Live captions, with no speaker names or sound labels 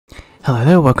Hello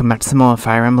there, welcome back to some more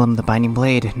Fire Emblem The Binding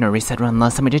Blade. No reset run.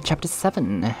 Last time we did Chapter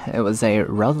 7. It was a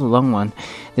rather long one.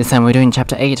 This time we're doing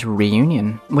Chapter 8,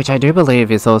 Reunion, which I do believe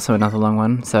is also another long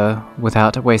one, so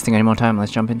without wasting any more time,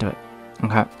 let's jump into it.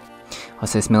 Okay.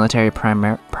 Also, this military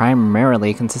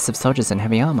primarily consists of soldiers in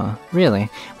heavy armor. Really?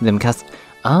 With them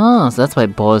so that's why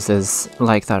Bors is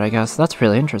like that, I guess. That's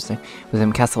really interesting. With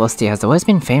them, Castlostia has always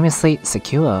been famously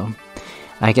secure.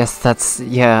 I guess that's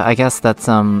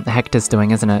Hector's doing,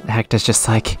 isn't it? Hector's just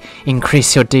like,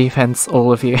 increase your defense,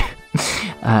 all of you.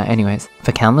 Anyways,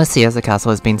 for countless years the castle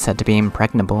has been said to be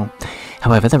impregnable.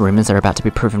 However, the rumors are about to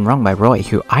be proven wrong by Roy,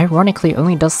 who ironically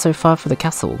only does so far for the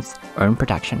castle's own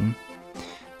protection.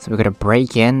 So we've got to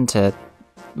break in to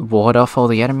ward off all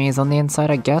the enemies on the inside,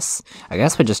 I guess? I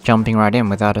guess we're just jumping right in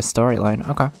without a storyline.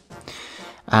 Okay.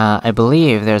 I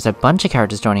believe there's a bunch of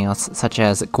characters joining us, such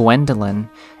as Gwendolyn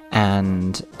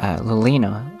and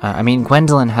Lilina.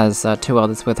 Gwendolyn has two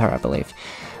others with her, I believe.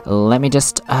 Let me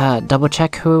just double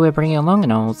check who we're bringing along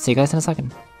and I'll see you guys in a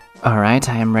second. Alright,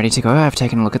 I am ready to go. I've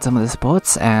taken a look at some of the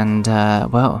supports and,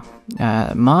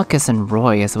 Marcus and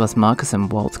Roy, as well as Marcus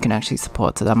and Walt, can actually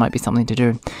support, so that might be something to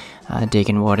do.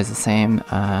 Deacon Ward is the same,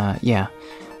 yep.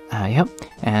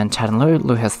 And Chad and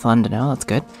Lou has Thunder now, that's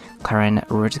good. Clarin,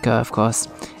 Rutica, of course,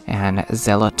 and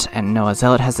Zealot and Noah.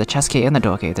 Zealot has the chest key and the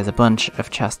door key. There's a bunch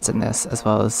of chests in this, as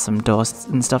well as some doors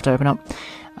and stuff to open up.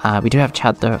 We do have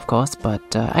Chad though, of course,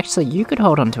 but actually you could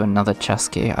hold on to another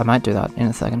chest key. I might do that in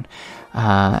a second.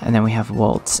 And then we have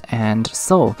Walt and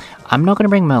Soul. I'm not going to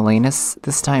bring Merlinus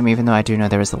this time, even though I do know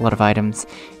there is a lot of items.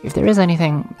 If there is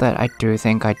anything that I do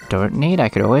think I don't need, I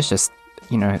could always just,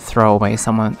 you know, throw away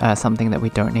something that we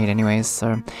don't need anyways,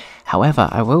 so... However,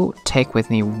 I will take with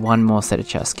me one more set of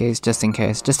chest keys, just in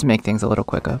case, just to make things a little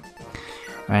quicker.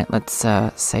 Right, let's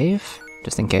save,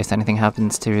 just in case anything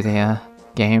happens to the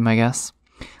game, I guess.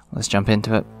 Let's jump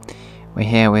into it. We're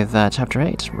here with Chapter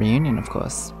 8, Reunion, of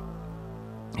course.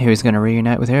 Who's going to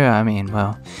reunite with who? I mean,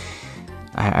 well,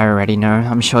 I already know.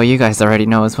 I'm sure you guys already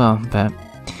know as well, but...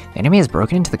 The enemy has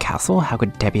broken into the castle? How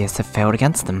could Debius have failed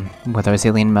against them? Were those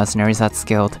alien mercenaries that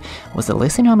skilled? Was the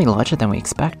Lycian army larger than we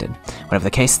expected? Whatever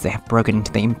the case, they have broken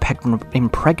into the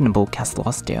impregnable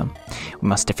Castlostia. We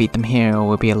must defeat them here or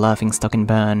we'll be a laughingstock and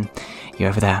burn. You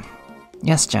over there?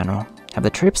 Yes, General. Have the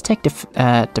troops take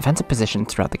defensive positions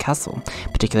throughout the castle,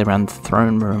 particularly around the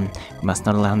throne room. We must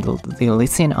not allow the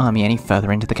Lycian army any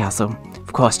further into the castle.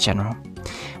 Of course, General.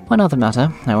 One other matter,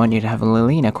 I want you to have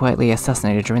Lilina quietly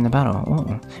assassinated during the battle.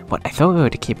 Oh, what? I thought we were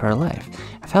to keep her alive.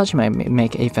 I felt she might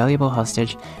make a valuable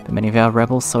hostage, but many of our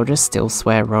rebel soldiers still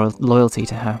swear loyalty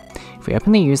to her. If we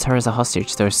openly use her as a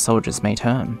hostage, those soldiers may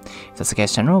turn. If that's the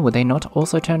case, General, would they not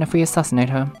also turn if we assassinate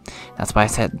her? That's why I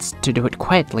said to do it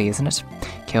quietly, isn't it?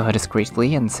 Kill her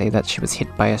discreetly and say that she was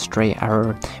hit by a stray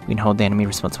arrow. We can hold the enemy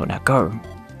responsible. Now go!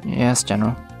 Yes,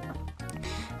 General.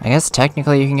 I guess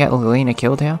technically you can get Lilina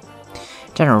killed here.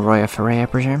 General Roy of Foray, I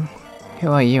presume? Who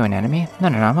are you, an enemy? No,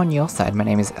 I'm on your side. My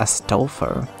name is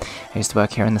Astolfo. I used to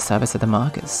work here in the service of the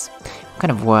Marcus. What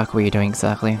kind of work were you doing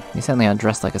exactly? You certainly aren't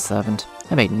dressed like a servant.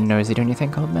 A bit nosy, don't you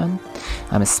think, old man?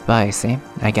 I'm a spy, see?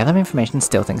 I gather information,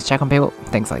 steal things, check on people,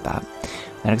 things like that.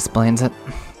 That explains it.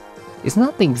 Isn't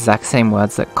that the exact same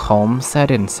words that Colm said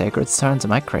in Sacred Stones?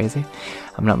 Am I crazy?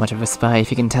 I'm not much of a spy,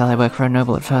 if you can tell. I work for a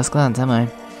noble at first glance, am I?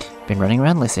 Been running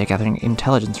around Lycia gathering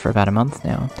intelligence for about a month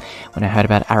now. When I heard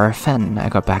about Arafen, I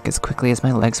got back as quickly as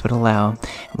my legs would allow.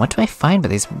 And what do I find but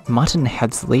these mutton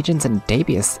heads, legions, and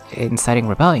Debius inciting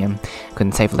rebellion?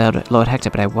 Couldn't save Lord Hector,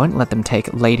 but I won't let them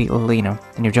take Lady Lilina.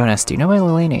 And you, Jonas, do you know where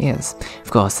Lilina is? Of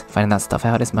course, finding that stuff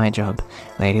out is my job.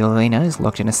 Lady Lilina is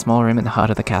locked in a small room in the heart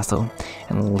of the castle,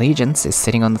 and Legions is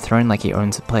sitting on the throne like he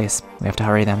owns the place. We have to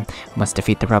hurry them. We must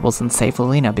defeat the rebels and save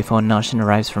Lilina before Narshan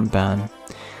arrives from Bern.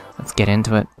 Let's get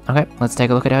into it. Okay, let's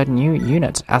take a look at our new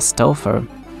unit, Astolfo.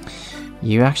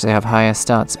 You actually have higher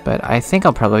stats, but I think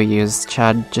I'll probably use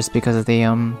Chad just because of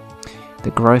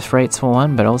the growth rates for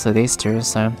one, but also these two,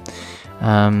 so...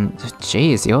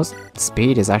 Geez, your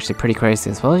speed is actually pretty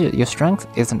crazy as well. Your strength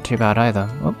isn't too bad either.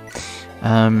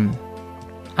 Oh.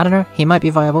 I don't know, he might be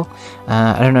viable.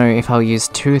 I don't know if I'll use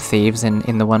two thieves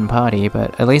in the one party,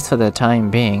 but at least for the time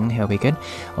being, he'll be good.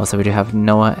 Also, we do have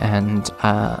Noah and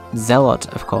Zealot,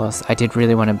 of course. I did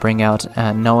really want to bring out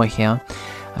Noah here,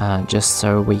 just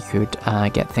so we could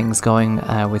get things going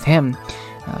with him,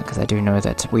 because I do know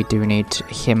that we do need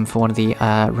him for one of the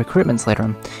recruitments later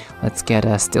on. Let's get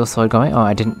a Steel Sword going. Oh,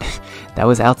 I didn't... that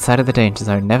was outside of the danger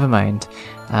zone, never mind.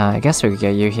 I guess we could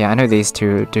get you here. I know these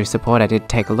two do support. I did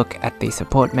take a look at the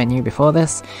support menu before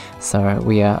this, so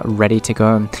we are ready to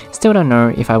go. Still don't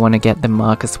know if I want to get the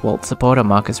Marcus Walt support or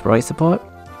Marcus Roy support.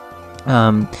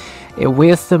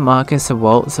 with the Marcus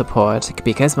Walt support,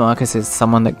 because Marcus is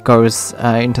someone that goes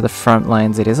into the front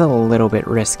lines, it is a little bit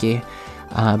risky.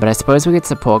 But I suppose we could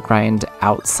support grind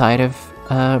outside of,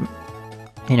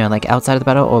 you know, like outside of the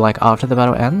battle, or like after the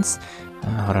battle ends.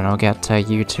 Hold on, I'll get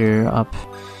you two up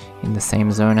in the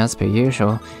same zone as per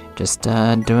usual. Just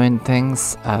doing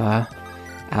things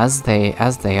as they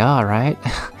are, right?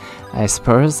 I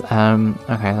suppose.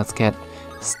 Okay, let's get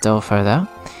still further.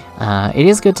 It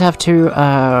is good to have two,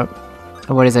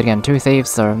 what is it again? Two thieves,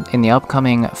 so in the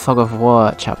upcoming Fog of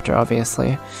War chapter,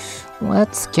 obviously.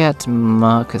 Let's get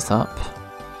Marcus up.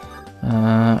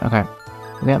 Okay.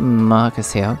 We got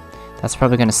Marcus here. That's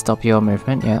probably going to stop your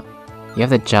movement, yeah. You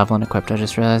have the javelin equipped, I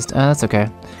just realized. That's okay.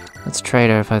 Let's trade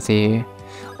over the...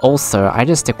 Also, I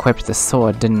just equipped the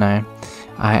sword, didn't I?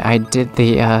 I did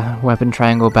the weapon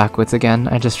triangle backwards again,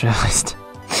 I just realized.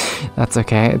 That's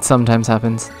okay, it sometimes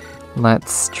happens.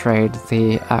 Let's trade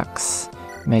the axe.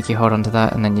 Make you hold on to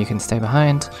that, and then you can stay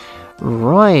behind.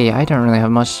 Roy, I don't really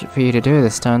have much for you to do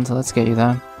this turn, so let's get you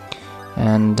there.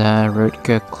 And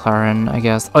Rutger, Claren, I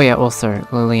guess. Oh yeah, also,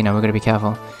 Lilina, we're gonna be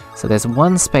careful. So there's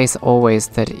one space always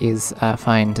that is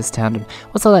fine to stand in.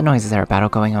 What's all that noise? Is there a battle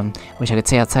going on? Wish I could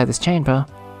see outside this chamber.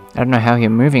 I don't know how you're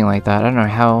moving like that. I don't know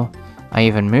how I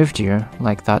even moved you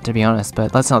like that, to be honest,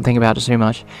 but let's not think about it too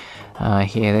much.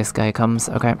 Here, this guy comes.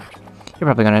 Okay. You're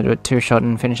probably gonna do a two-shot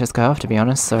and finish this guy off, to be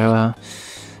honest, so,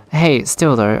 hey,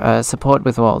 still though, support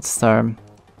with Waltz, so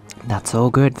that's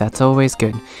all good, that's always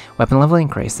good. Weapon level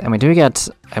increase, and we do get,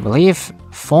 I believe,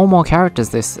 4 more characters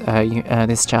this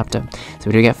this chapter. So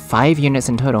we do get 5 units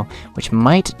in total, which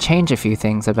might change a few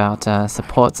things about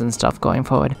supports and stuff going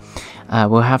forward.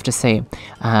 We'll have to see.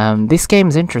 This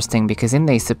game's interesting because in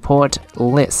the support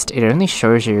list, it only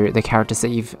shows you the characters that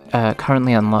you've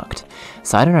currently unlocked.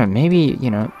 So I don't know, maybe,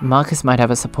 you know, Marcus might have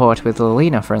a support with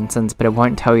Lilina, for instance, but it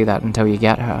won't tell you that until you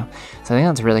get her. So I think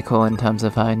that's really cool in terms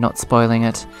of not spoiling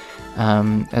it,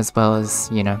 as well as,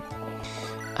 you know,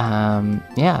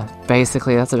 yeah,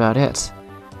 basically that's about it.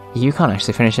 You can't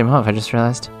actually finish him off, I just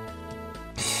realized.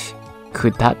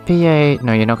 Could that be a...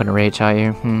 No, you're not going to rage, are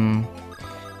you?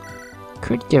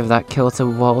 Could give that kill to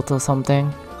Walt or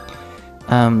something.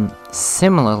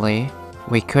 Similarly,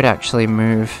 we could actually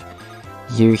move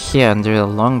you here and do the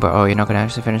longbow. Oh, you're not going to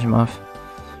actually finish him off?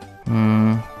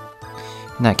 In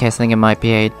that case, I think it might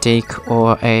be a Deke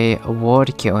or a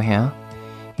ward kill here.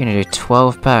 You're going to do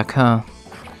 12 back, huh?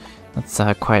 That's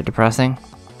quite depressing.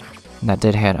 That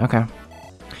did hit, okay.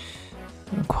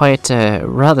 Quite a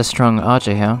rather strong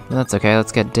archer here. That's okay,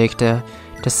 let's get Deke to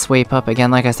sweep up. Again,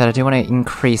 like I said, I do want to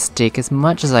increase Deke as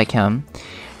much as I can.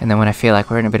 And then when I feel like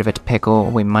we're in a bit of a pickle,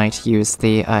 we might use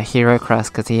the Hero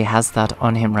Crest, because he has that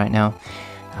on him right now.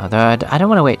 Although I don't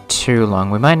want to wait too long,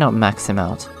 we might not max him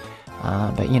out.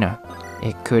 But you know,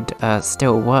 it could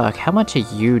still work. How much are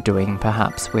you doing,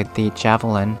 perhaps, with the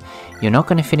Javelin? You're not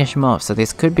going to finish him off, so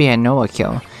this could be a Noah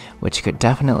kill, which could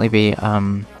definitely be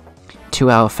to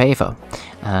our favor.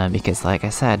 Because like I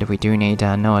said, we do need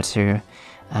Noah to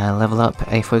level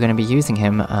up if we're going to be using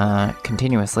him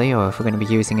continuously, or if we're going to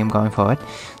be using him going forward.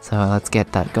 So let's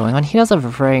get that going on. He does have a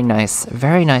very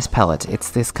nice pellet.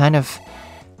 It's this kind of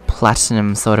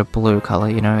platinum sort of blue color,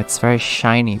 you know, it's very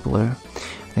shiny blue.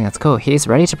 I think that's cool. He's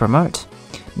ready to promote.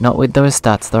 Not with those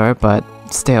stats though, but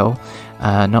still,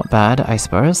 not bad, I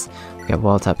suppose. Get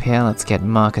Walt up here, let's get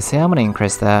Marcus here. I'm going to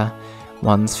increase their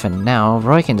ones for now.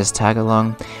 Roy can just tag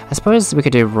along. I suppose we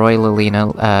could do Roy,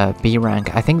 Lilina, B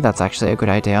rank. I think that's actually a good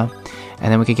idea.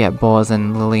 And then we could get Boars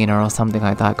and Lilina or something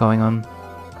like that going on.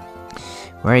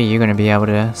 Where are you going to be able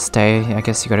to stay? I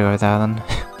guess you gotta go there then.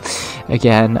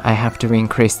 Again, I have to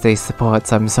increase these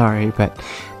supports, I'm sorry, but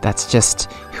that's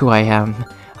just who I am.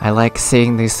 I like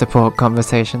seeing these support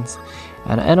conversations.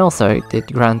 And also,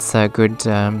 it grants good,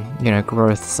 you know,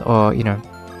 growths or, you know,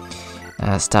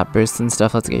 stat boosts and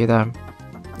stuff. Let's get you there.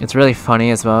 It's really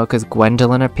funny as well, because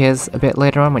Gwendolyn appears a bit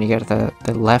later on when you get to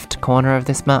the left corner of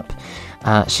this map.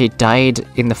 She died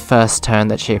in the first turn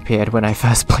that she appeared when I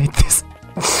first played this.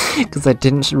 Because I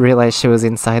didn't realize she was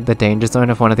inside the danger zone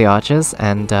of one of the archers,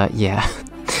 and yeah,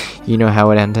 you know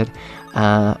how it ended.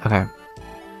 Okay.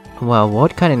 Well,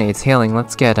 Ward kind of needs healing.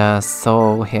 Let's get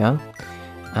Soul here.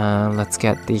 Let's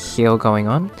get the heal going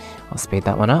on. I'll speed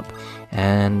that one up.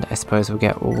 And I suppose we'll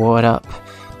get Ward up.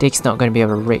 Deke's not going to be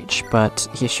able to reach, but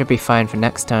he should be fine for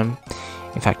next turn.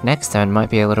 In fact, next turn might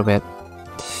be a little bit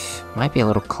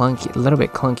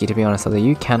clunky, to be honest, although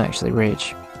you can actually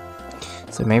reach.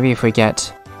 So maybe if we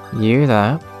get you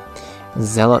there,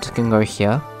 Zealot can go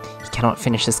here. He cannot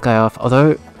finish this guy off,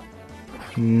 although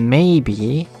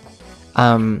maybe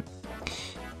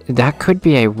that could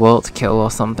be a Walt kill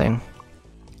or something.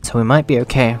 So we might be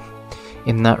okay.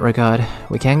 in that regard.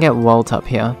 We can get Walt up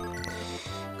here,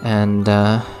 and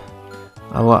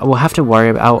we'll have to worry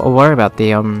about. I'll worry about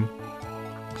the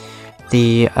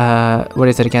what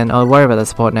is it again? I'll worry about the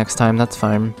support next time. That's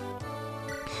fine.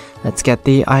 Let's get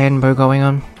the iron bow going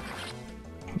on.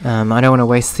 I don't want to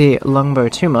waste the longbow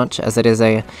too much, as it is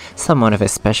a somewhat of a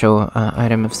special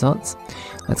item of sorts.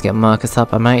 Let's get Marcus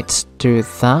up. I might do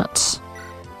that,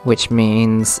 which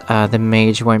means the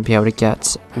mage won't be able to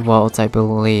get Walt, I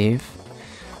believe.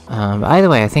 Either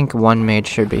way, I think one mage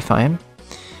should be fine.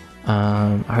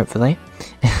 Hopefully.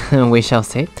 We shall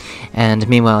see. And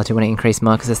meanwhile, I do want to increase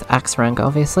Marcus's axe rank,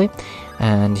 obviously.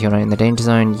 And you're not in the danger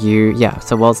zone. Yeah,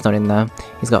 so Walt's not in there.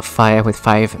 He's got fire with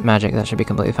 5 magic. That should be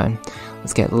completely fine.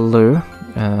 Let's get Lou.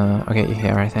 I'll get you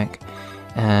here, I think.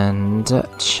 And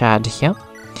Chad here.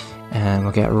 And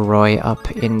we'll get Roy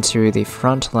up into the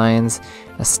front lines.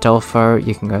 Astolfo,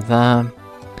 you can go there.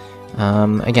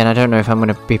 Again, I don't know if I'm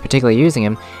going to be particularly using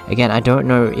him. Again, I don't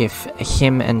know if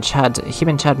him and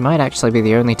Chad might actually be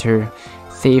the only 2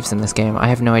 thieves in this game. I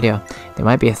have no idea. There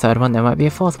might be a 3rd one, there might be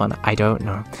a 4th one. I don't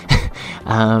know.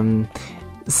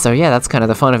 So yeah, that's kind of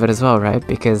the fun of it as well, right?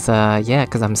 Because, yeah,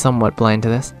 because I'm somewhat blind to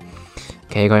this.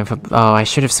 Okay, you're going for... Oh, I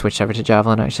should have switched over to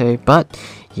Javelin, actually, but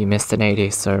you missed an 80,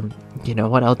 so you know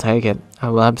what? I'll take it. I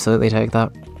will absolutely take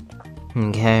that.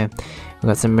 Okay, we've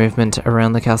got some movement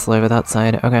around the castle over that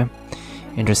side. Okay,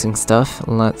 interesting stuff.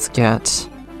 Let's get...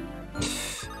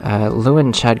 Lou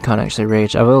and Chad can't actually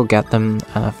reach. I will get them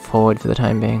forward for the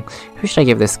time being. Who should I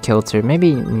give this kill to?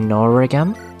 Maybe Nora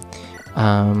again?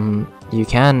 You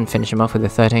can finish him off with a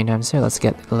 13 times 2. Let's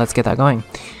get that going.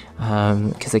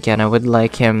 Because again, I would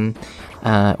like him...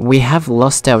 we have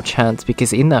lost our chance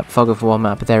because in that Fog of War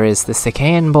map there is the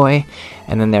Sakaean boy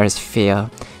and then there is Fear.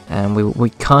 And we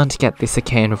can't get the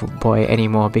Sakaean boy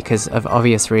anymore because of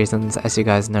obvious reasons, as you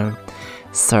guys know.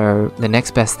 So the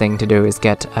next best thing to do is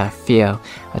get Fear.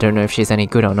 I don't know if she's any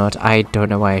good or not. I don't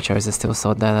know why I chose a steel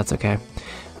sword there, that's okay.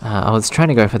 I was trying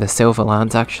to go for the silver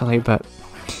lance actually, but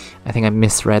I think I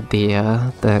misread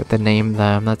the name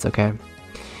there. That's okay.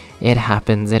 It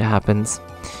happens, it happens.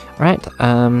 Right,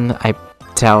 I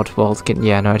doubt Walt can...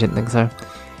 Yeah, no, I didn't think so.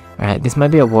 Alright, this might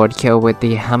be a ward kill with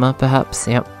the hammer, perhaps,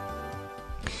 yep.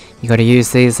 You gotta use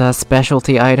these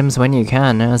specialty items when you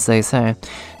can, as they say.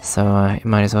 So, you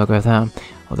might as well go there.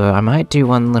 Although, I might do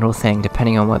one little thing,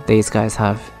 depending on what these guys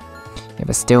have. You have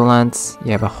a steel lance,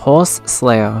 you have a horse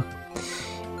slayer.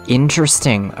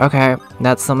 Interesting, okay,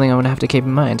 that's something I'm gonna have to keep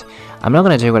in mind. I'm not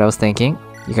gonna do what I was thinking.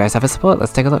 You guys have a support,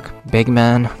 let's take a look. Big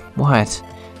man, what?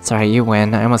 Sorry, you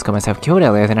win. I almost got myself killed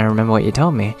earlier, then I remember what you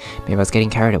told me. Maybe I was getting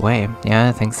carried away. Yeah,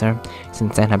 I think so.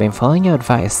 Since then, I've been following your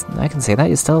advice. I can see that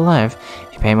you're still alive.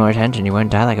 If you pay more attention, you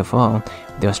won't die like a fool.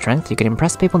 With your strength, you can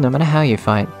impress people no matter how you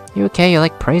fight. You okay? You're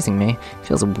like praising me.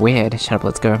 Feels weird. Shut up,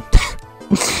 let's go.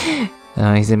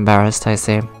 Oh, he's embarrassed, I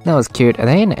see. That was cute. Are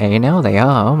they in A now? They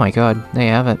are. Oh my god, there you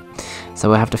have it. So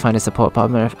we'll have to find a support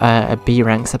partner, a B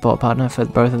rank support partner for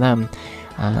both of them.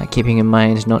 Keeping in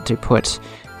mind not to put...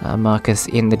 Marcus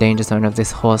in the danger zone of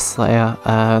this horse slayer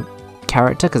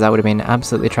character, because that would have been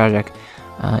absolutely tragic.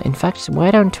 In fact,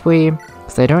 why don't we...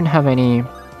 Because they don't have any...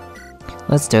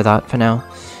 Let's do that for now.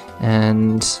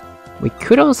 And we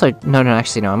could also... No,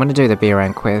 actually no, I'm going to do the B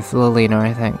rank with Lilina,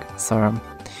 I think. So,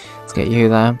 let's get you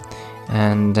there.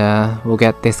 And we'll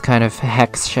get this kind of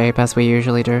hex shape as we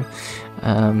usually do.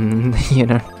 You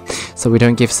know, so we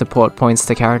don't give support points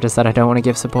to characters that I don't want to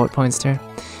give support points to.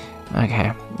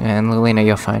 Okay, and Lilina,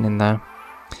 you're fine in there,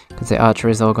 because the archer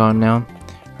is all gone now.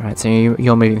 Right, so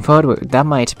you're moving forward. That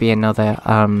might be another,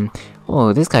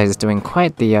 oh, this guy is doing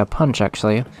quite the punch,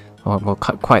 actually. Or, well,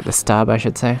 quite the stab, I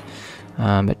should say.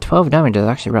 But 12 damage is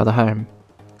actually rather high.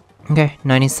 Okay,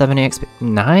 97 XP.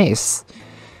 Nice!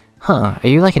 Huh, are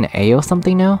you like an A or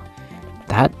something now?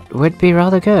 That would be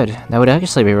rather good. That would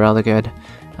actually be rather good.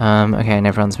 Okay, and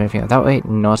everyone's moving that way.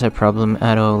 Not a problem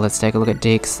at all. Let's take a look at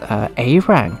Deek's A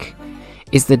rank.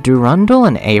 Is the Durandal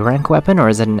an A rank weapon or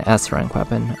is it an S rank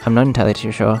weapon? I'm not entirely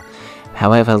too sure.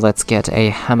 However, let's get a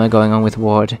hammer going on with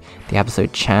Ward, the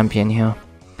absolute champion here.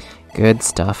 Good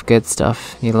stuff, good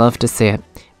stuff. You love to see it,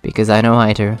 because I know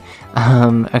I do.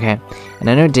 Okay, and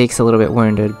I know Deek's a little bit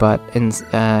wounded, but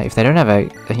if they don't have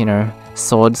a, you know,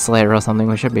 sword slayer or something,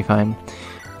 we should be fine.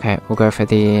 Okay, we'll go for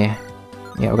the...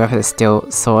 Yeah, we'll go for the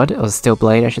steel sword, or steel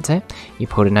blade, I should say. You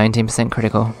pulled a 19%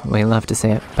 critical. We love to see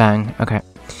it. Bang. Okay.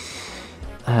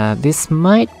 This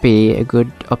might be a good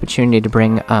opportunity to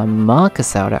bring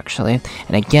Marcus out, actually.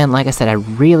 And again, like I said, I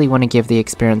really want to give the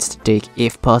experience to Deek,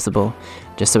 if possible,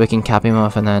 just so we can cap him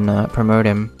off and then promote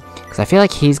him. Because I feel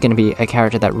like he's going to be a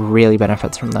character that really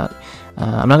benefits from that.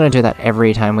 I'm not going to do that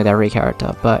every time with every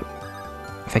character, but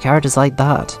for characters like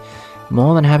that.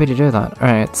 More than happy to do that.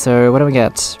 Alright, so what do we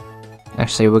get?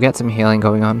 Actually, we'll get some healing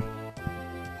going on.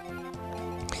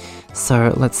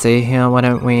 So, let's see here, why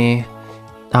don't we...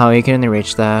 Oh, you can only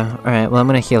reach there. Alright, well I'm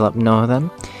gonna heal up Noah then.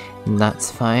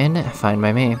 That's fine, fine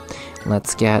by me.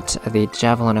 Let's get the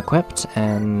javelin equipped,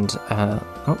 and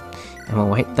we'll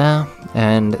wait there.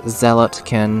 And Zealot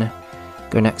can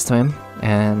go next to him,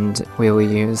 and we will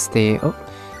use the...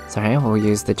 we'll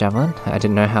use the javelin. I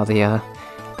didn't know how the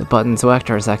buttons worked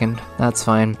for a second. That's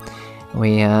fine.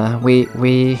 We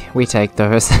take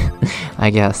those, I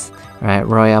guess. Alright,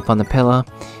 Roy up on the pillar,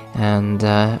 and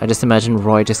I just imagine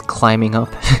Roy just climbing up,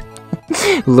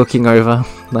 looking over,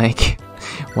 like,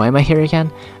 why am I here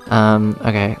again?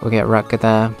 Okay, we'll get Rutger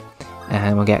there,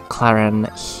 and we'll get Claren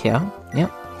here.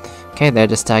 Yep. Okay, they're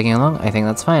just tagging along. I think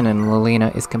that's fine, and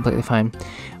Lilina is completely fine.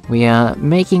 We are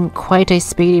making quite a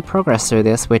speedy progress through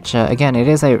this, which, again, it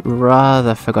is a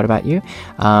rather forgot about you.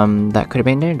 That could have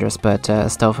been dangerous, but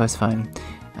stealth was fine.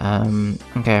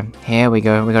 Okay, here we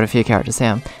go. We got a few characters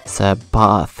here. Sir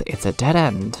Bath, it's a dead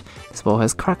end. This wall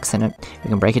has cracks in it. We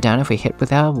can break it down if we hit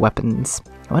with our weapons.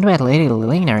 I wonder where Lady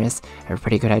Lilina is. I have a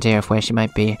pretty good idea of where she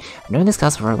might be. I've known this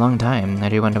castle for a long time. I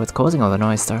do wonder what's causing all the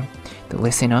noise, though. The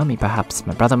Lycian army, perhaps.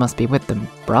 My brother must be with them.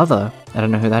 Brother? I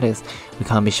don't know who that is. We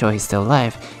can't be sure he's still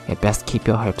alive. You'd best keep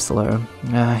your hopes low.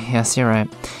 Yes, you're right.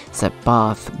 Sir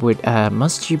Bath,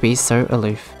 must you be so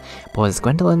aloof? Bors,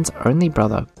 Gwendolyn's only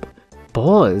brother.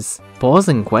 Bors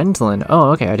and Gwendolyn. Oh,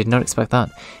 okay, I did not expect that.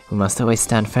 We must always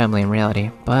stand firmly in reality.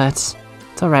 But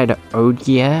it's alright,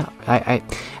 Ogier. I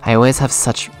always have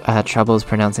such troubles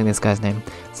pronouncing this guy's name.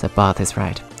 Sir Bath is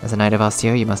right. As a knight of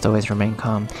Osteo, you must always remain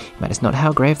calm. It matters not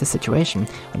how grave the situation.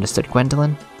 Understood,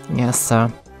 Gwendolyn? Yes,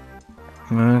 sir.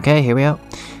 Okay, here we are.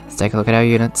 Let's take a look at our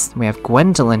units. We have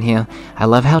Gwendolyn here. I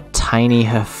love how tiny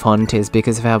her font is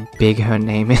because of how big her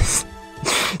name is.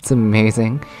 It's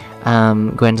amazing.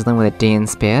 Gwendolyn with a D in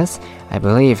spears. I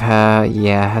believe her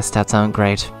stats aren't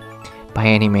great by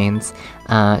any means.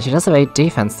 She does have 8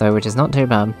 defense though, which is not too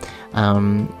bad.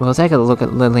 We'll take a look at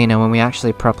Lilina when we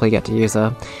actually properly get to use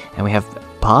her. And we have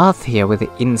Bath here with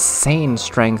insane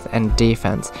strength and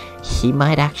defense. He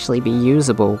might actually be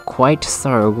usable, quite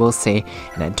so, we'll see.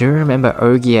 And I do remember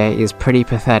Ogier is pretty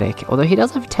pathetic, although he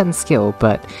does have 10 skill,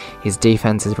 but his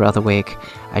defense is rather weak.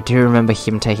 I do remember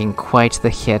him taking quite the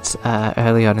hit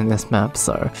early on in this map,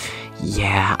 so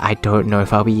yeah, I don't know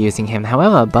if I'll be using him.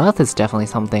 However, Bath is definitely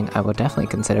something I will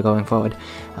definitely consider going forward.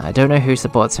 I don't know who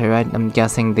supports who. I'm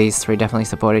guessing these three definitely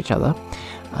support each other,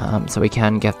 so we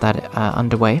can get that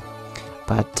underway.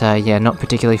 But yeah, not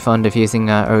particularly fond of using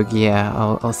Ogier,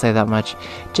 I'll say that much,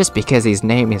 just because his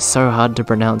name is so hard to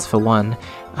pronounce for one.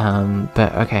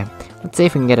 But okay, let's see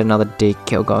if we can get another Deke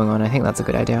kill going on. I think that's a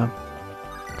good idea.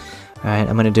 Alright,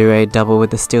 I'm going to do a double with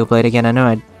the Steel Blade again. I know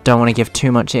I don't want to give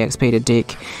too much EXP to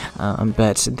Deke,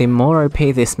 but the more OP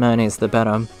this man is, the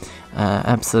better.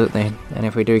 Absolutely. And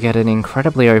if we do get an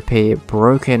incredibly OP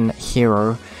broken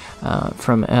hero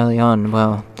from early on,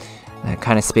 well, that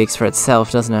kind of speaks for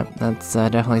itself, doesn't it? That's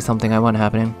definitely something I want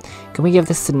happening. Can we give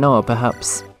this to Noah,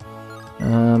 perhaps?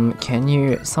 Can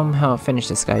you somehow finish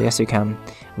this guy? Yes, you can.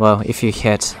 Well, if you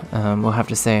hit, we'll have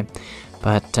to see.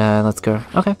 But let's go.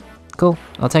 Okay, cool.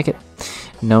 I'll take it.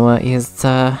 Noah is,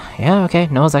 yeah, okay.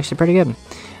 Noah's actually pretty good.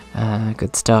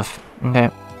 Good stuff.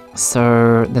 Okay,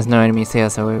 so there's no enemies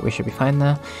here, so we should be fine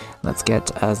there. Let's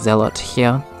get Zealot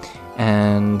here.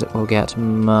 And we'll get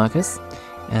Marcus.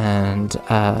 And,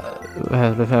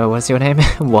 what's your name?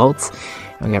 Waltz.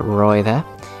 We'll get Roy there.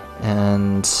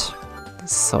 And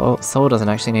Soul doesn't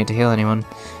actually need to heal anyone.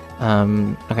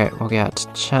 Okay, we'll get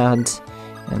Chad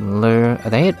and Lou. Are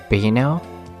they at B now?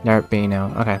 They're at B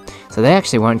now. Okay, so they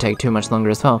actually won't take too much longer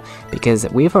as well, because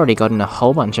we've already gotten a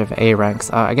whole bunch of A ranks.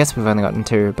 I guess we've only gotten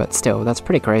 2, but still, that's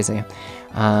pretty crazy.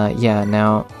 Yeah,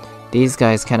 now, these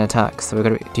guys can attack, so we're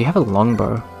gonna... Do you have a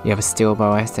longbow? You have a steel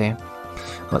bow, I see.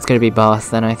 Well, it's gonna be Bath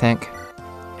then, I think.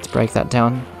 Let's break that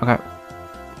down. Okay.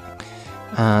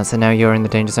 So now you're in the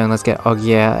danger zone. Let's get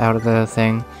Ogier out of the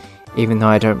thing. Even though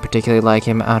I don't particularly like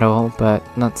him at all, but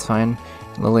that's fine.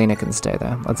 Lilina can stay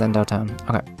there. Let's end our turn.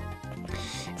 Okay.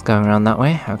 It's going around that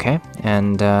way. Okay.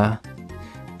 And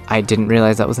I didn't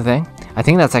realize that was a thing. I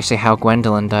think that's actually how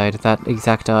Gwendolyn died, that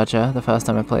exact archer, the first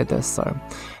time I played this. So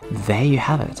there you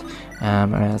have it.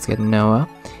 Alright, let's get Noah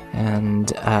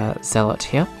and Zealot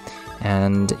here.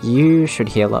 And you should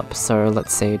heal up, so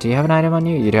let's see, do you have an item on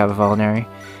you? You do have a vulnerary.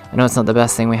 I know it's not the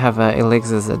best thing we have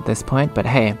elixirs at this point, but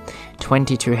hey,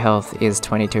 22 health is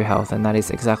 22 health, and that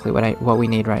is exactly what we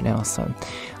need right now. So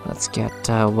let's get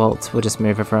Walt. We'll just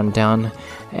move everyone down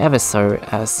ever so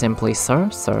simply so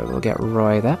we'll get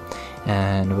Roy there,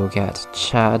 and we'll get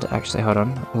Chad. Actually, hold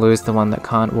on, lose the one that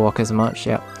can't walk as much.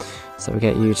 Yep. So we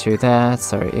get you two there,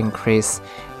 so increase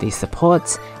the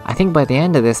supports. I think by the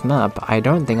end of this map, I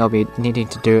don't think I'll be needing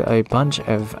to do a bunch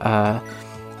of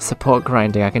support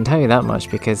grinding, I can tell you that much,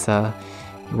 because,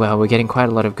 well, we're getting quite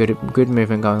a lot of good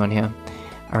movement going on here.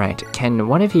 Alright, can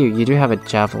one of you do have a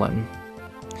javelin.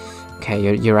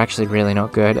 Okay, you're actually really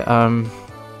not good.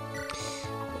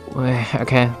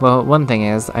 Okay, well, one thing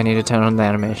is, I need to turn on the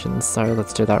animations, so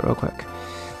let's do that real quick.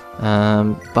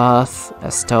 Bath,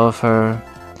 Astolfo,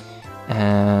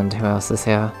 and who else is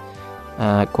here?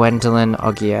 Gwendolyn,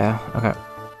 Ogier. Okay.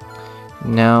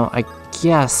 Now, I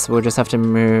guess we'll just have to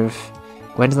move.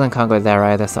 Gwendolyn can't go there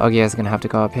either, so Ogier's gonna have to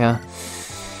go up here.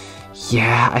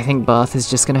 Yeah, I think Bath is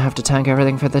just gonna have to tank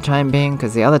everything for the time being,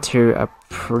 because the other two are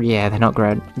yeah, they're not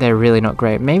great. They're really not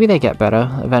great. Maybe they get better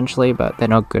eventually, but they're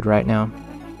not good right now.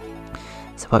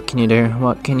 So what can you do?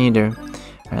 What can you do?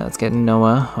 Alright, let's get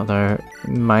Noah, although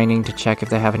mining to check if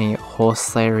they have any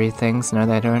horse slayery things. No,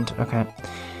 they don't. Okay.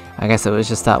 I guess it was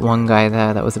just that one guy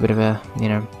there that was a bit of a, you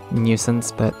know,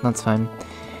 nuisance, but that's fine.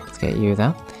 Let's get you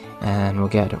there. And we'll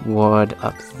get Ward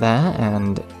up there,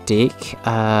 and Deke.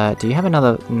 Do you have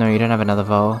another? No, you don't have another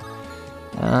Vol.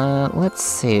 Let's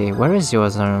see. Where is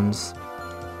yours, Ohms?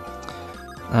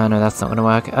 No, that's not gonna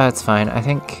work. It's fine. I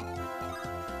think...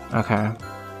 Okay.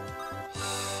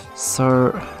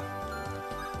 So...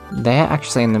 They're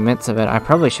actually in the midst of it. I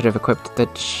probably should have equipped the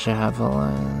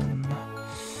Javelin.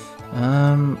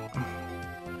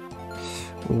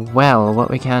 Well, what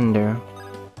we can do...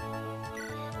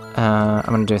 I'm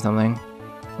gonna do something.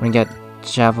 I'm gonna get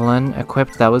Javelin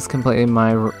equipped. That was completely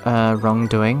my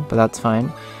wrongdoing, but that's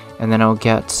fine. And then I'll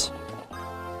get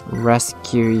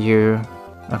Rescue You.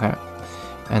 Okay.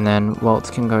 And then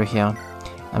Walt can go here.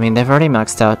 I mean, they've already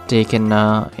maxed out Deacon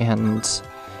and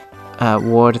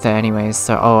Ward there anyways,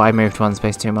 so... Oh, I moved one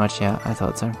space too much, yeah, I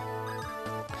thought so.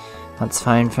 That's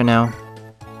fine for now.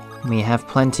 We have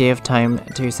plenty of time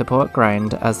to support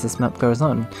grind as this map goes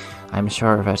on. I'm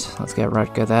sure of it. Let's get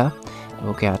Rutger there.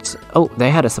 We'll get... Oh,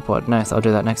 they had a support. Nice, I'll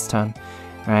do that next turn.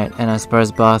 Right, and I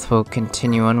suppose Bath will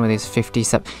continue on with his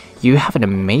 57... You have an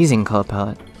amazing color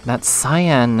palette. That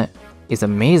cyan is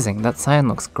amazing. That cyan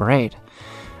looks great.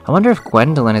 I wonder if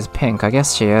Gwendolyn is pink. I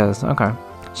guess she is. Okay.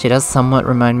 She does somewhat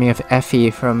remind me of Effie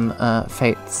from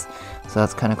Fates, so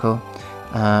that's kind of cool.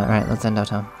 Right, let's end our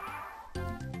turn.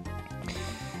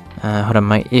 Hold on,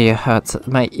 my ear hurts.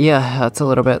 My ear hurts a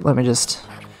little bit. Let me just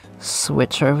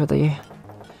switch over the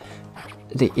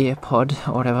ear pod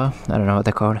or whatever. I don't know what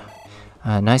they're called.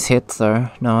 Nice hits though,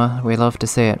 Noah. We love to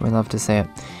see it. We love to see it.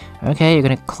 Okay, you're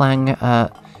gonna clang.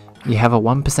 You have a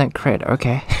 1% crit.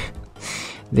 Okay.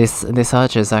 This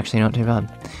archer is actually not too bad.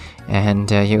 And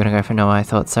you're gonna go for Noah, I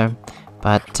thought so.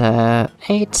 But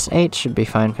 8 should be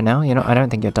fine for now. You know, I don't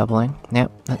think you're doubling.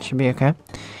 Yep, that should be okay.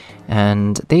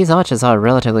 And these archers are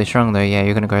relatively strong though. Yeah,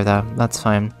 you're gonna go there. That's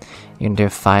fine. You can do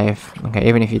 5. Okay,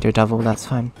 even if you do double, that's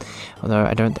fine. Although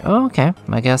I don't... Oh, okay.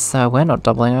 I guess we're not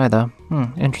doubling either.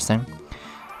 Interesting.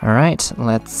 Alright,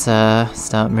 let's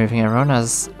start moving everyone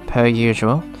as per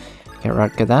usual. Get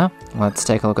Rutger there. Let's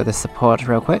take a look at the support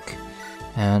real quick.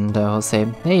 And we'll say,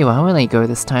 there you are, will you go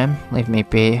this time? Leave me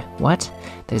be. What?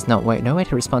 There's no way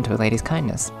to respond to a lady's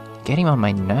kindness. Getting on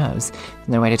my nerves. There's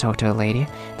no way to talk to a lady.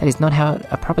 That is not how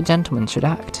a proper gentleman should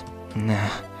act. Nah.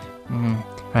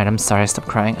 Right, I'm sorry, stop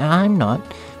crying. I'm not.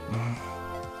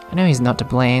 I know he's not to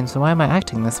blame, so why am I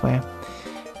acting this way?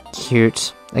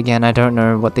 Cute. Again, I don't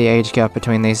know what the age gap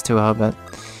between these two are, but...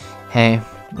 Hey,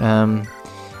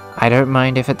 I don't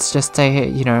mind if it's just a,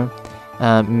 you know...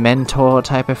 mentor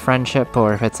type of friendship,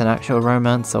 or if it's an actual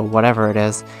romance, or whatever it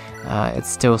is, it's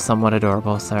still somewhat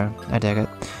adorable, so I dig it.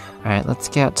 Alright, let's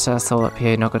get Soul up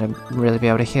here. Not going to really be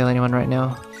able to heal anyone right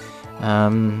now.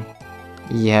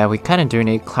 Yeah, we kind of do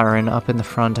need Clarin up in the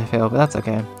front, I feel, but that's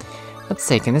okay. Let's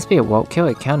see, can this be a Walt kill?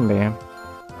 It can be. I'm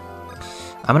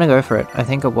gonna go for it. I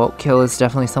think a Walt kill is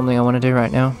definitely something I want to do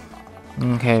right now.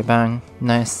 Okay, bang.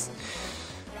 Nice.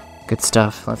 Good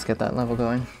stuff. Let's get that level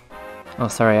going. Oh,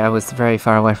 sorry, I was very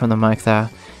far away from the mic there.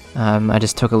 I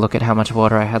just took a look at how much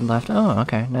water I had left. Oh,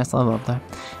 okay, nice level up there.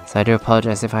 So I do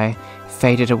apologize if I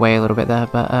faded away a little bit there,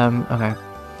 but, okay.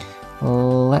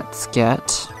 Let's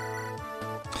get...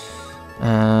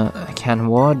 can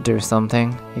Ward do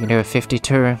something? He can do a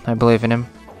 52, I believe in him.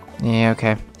 Yeah,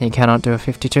 okay. He cannot do a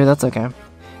 52, that's okay.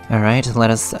 Alright, let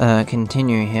us,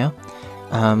 continue here.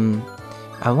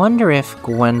 I wonder if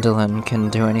Gwendolyn can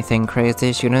do anything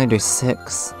crazy. She can only do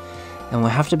 6. And we'll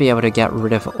have to be able to get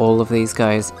rid of all of these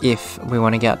guys if we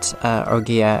want to get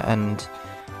Ogia and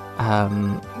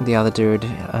the other dude,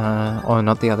 or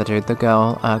not the other dude, the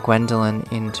girl, Gwendolyn,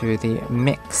 into the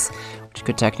mix, which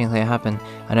could technically happen.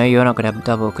 I know you're not going to have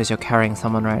double because you're carrying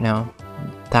someone right now.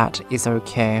 That is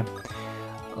okay.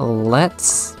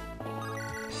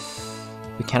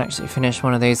 We can actually finish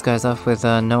one of these guys off with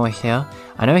Noah here.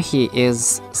 I know he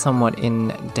is somewhat in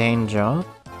danger,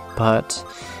 but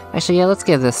actually, yeah, let's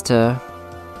give this to...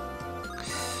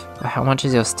 How much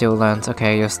is your steel lance?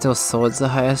 Okay, your steel sword's the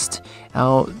highest.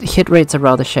 Our hit rates are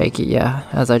rather shaky, yeah,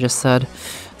 as I just said.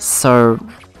 So,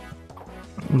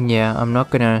 yeah, I'm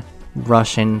not gonna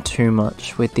rush in too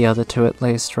much with the other two at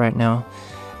least right now.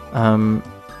 I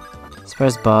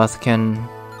suppose Bath can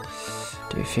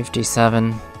do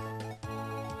 57.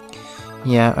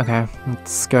 Yeah, okay,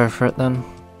 let's go for it then.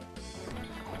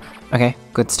 Okay,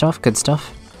 good stuff, good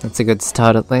stuff. That's a good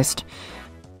start at least.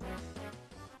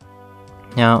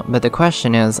 Now, but the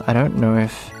question is, I don't know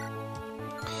if...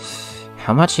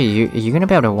 How much are you going to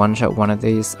be able to one-shot one of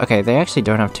these? Okay, they actually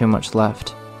don't have too much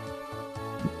left.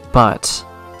 But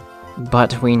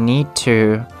we need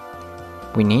to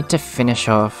finish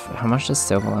off... How much does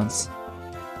Silver Lance?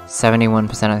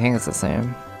 71%, I think it's the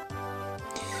same.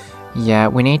 Yeah,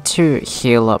 we need to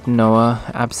heal up Noah,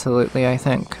 absolutely, I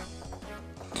think.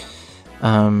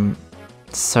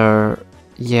 So...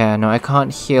 Yeah, no, I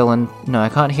can't heal and... No, I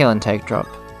can't heal and take drop.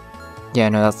 Yeah,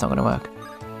 no, that's not gonna work.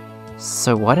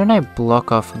 So why don't I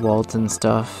block off Walt and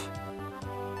stuff?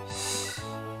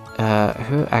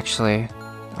 Who actually...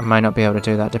 I might not be able to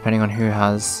do that depending on who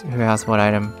has what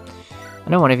item.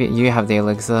 I know one of you have the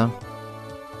elixir.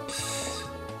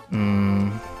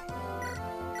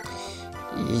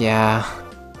 Yeah.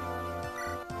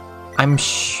 I'm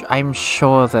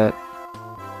sure that...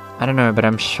 I don't know, but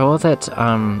I'm sure that,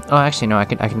 oh, actually, no, I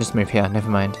can just move here,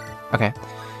 never mind. Okay.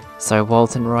 So,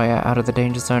 Walt and Roy are out of the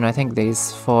danger zone. I think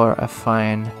these 4 are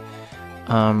fine.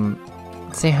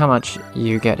 Let's see how much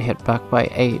you get hit back by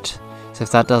 8. So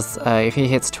if that does, if he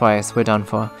hits twice, we're done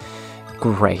for.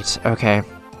 Great, okay.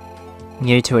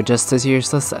 You two are just as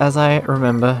useless as I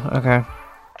remember, okay.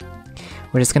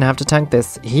 We're just gonna have to tank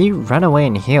this. He ran away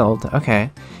and healed,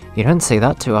 okay. You don't see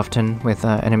that too often with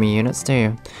enemy units, do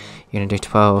you? You're gonna do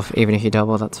 12, even if you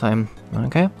double, that's fine.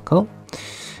 Okay, cool.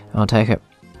 I'll take it.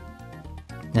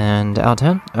 And our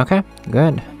turn? Okay,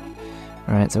 good.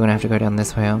 Alright, so we're gonna have to go down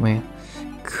this way, aren't we?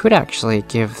 Could actually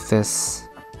give this...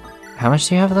 How much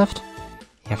do you have left?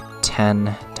 You have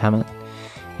 10, damn it.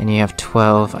 And you have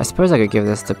 12. I suppose I could give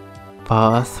this to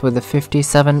Bath with a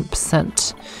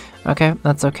 57%. Okay,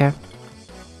 that's okay.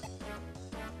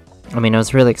 I mean, I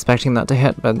was really expecting that to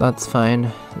hit, but that's fine.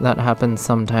 That happens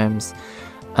sometimes.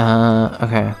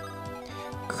 Okay.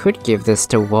 Could give this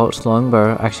to Walt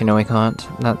Longbow. Actually, no, we can't.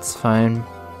 That's fine.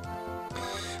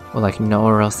 Or like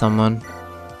Noah or someone.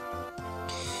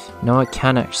 Noah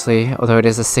can actually, although it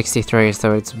is a 63,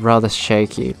 so it's rather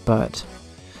shaky, but...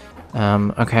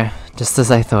 okay. Just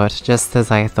as I thought. Just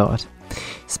as I thought.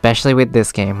 Especially with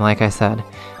this game, like I said.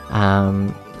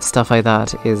 Stuff like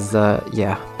that is,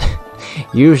 yeah.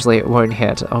 Usually it won't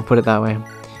hit, I'll put it that way.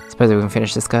 Suppose we can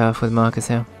finish this guy off with Marcus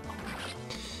here.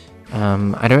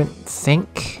 I don't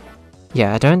think...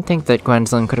 Yeah, I don't think that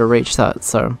Gwendolyn could have reached that,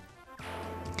 so...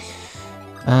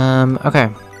 okay.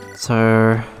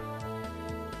 So...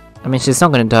 I mean, she's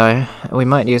not gonna die. We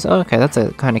might use... Oh, okay, that's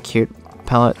a kind of cute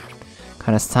palette.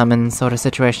 Kind of salmon sort of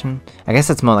situation. I guess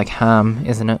it's more like ham,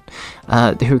 isn't it?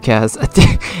 Who cares?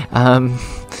 Okay.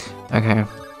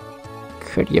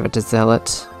 Could give it to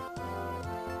Zealot.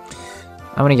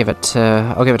 I'm gonna give it to...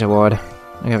 I'll give it to Ward.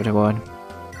 I'll give it to Ward.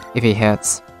 If he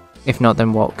hits. If not,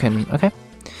 then Walt can... Okay.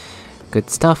 Good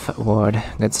stuff, Ward.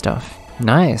 Good stuff.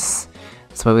 Nice.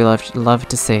 That's what we love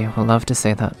to see. We'll love to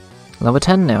see that. Level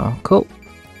 10 now. Cool.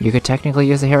 You could technically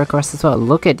use a hero crest as well.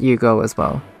 Look at you go as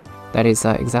well. That is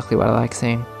exactly what I like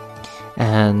seeing.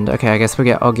 And, okay, I guess we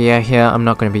get Ogia here. I'm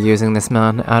not going to be using this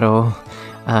man at all.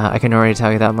 I can already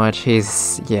tell you that much.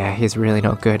 He's really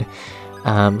not good.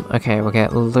 Okay, we'll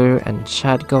get Lou and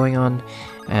Chad going on.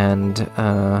 And,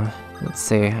 let's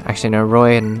see. Actually, no,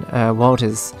 Roy and Walt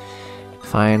is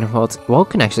fine. Walt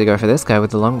can actually go for this guy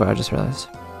with the longbow, I just realized.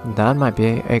 That might be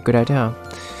a good idea.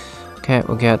 Okay,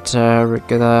 we'll get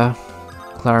regular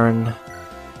Claren,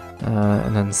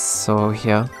 and then Saul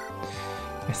here.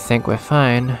 I think we're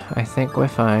fine. I think we're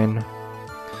fine.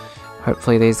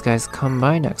 Hopefully these guys come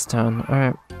by next turn.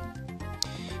 Alright.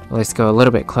 At least go a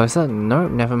little bit closer. No,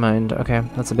 never mind. Okay,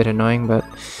 that's a bit annoying, but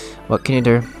what can you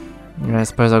do? I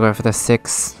suppose I'll go for the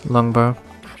 6 longbow.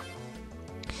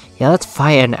 Yeah, let's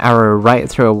fire an arrow right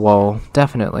through a wall.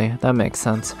 Definitely. That makes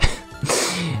sense.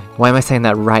 Why am I saying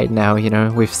that right now, you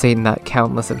know? We've seen that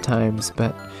countless of times,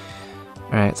 but...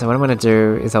 Alright, so what I'm gonna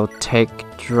do is I'll take,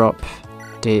 drop,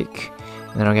 Deke,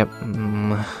 and then I'll get...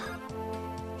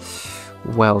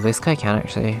 Well, this guy can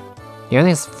actually... He only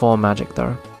has 4 magic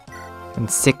though. And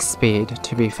 6 speed,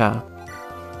 to be fair.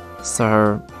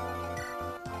 So...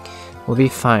 We'll be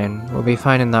fine. We'll be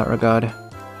fine in that regard.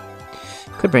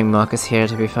 Could bring Marcus here,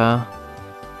 to be fair.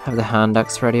 Have the hand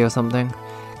axe ready or something.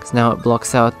 Because now it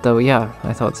blocks out the... Yeah,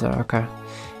 I thought so, okay.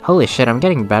 Holy shit, I'm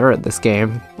getting better at this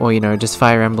game. Or, you know, just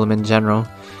Fire Emblem in general.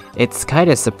 It's kind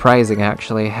of surprising,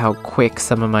 actually, how quick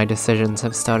some of my decisions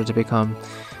have started to become.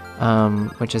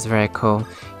 Which is very cool.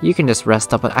 You can just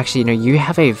rest up. Actually, you know, you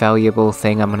have a valuable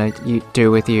thing I'm going to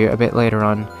do with you a bit later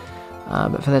on.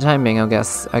 But for the time being, I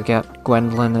guess I get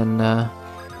Gwendolyn and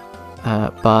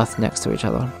Bath next to each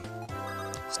other.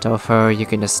 Stolfo, you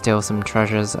can just steal some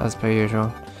treasures as per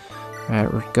usual. Right,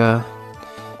 Rutger.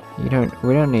 We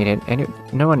don't need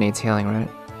it. No one needs healing, right?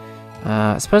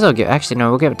 I suppose I'll give... Actually, no,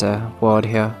 we'll give it to Ward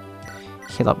here.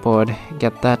 Heal up Ward.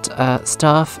 Get that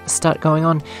staff start going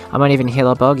on. I might even heal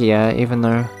up Ogia, even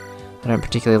though I don't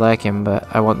particularly like him, but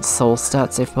I want soul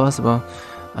stats if possible.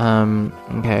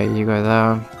 Okay, you go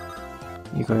there.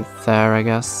 You go there, I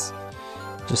guess.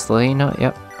 Just Lena?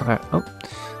 Yep. Okay. Oh,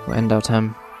 we'll end our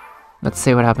time. Let's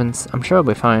see what happens. I'm sure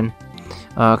it'll be fine.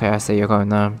 Oh, okay, I see you're going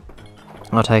there.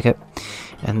 I'll take it.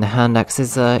 And the hand axe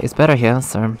is better here,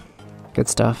 so good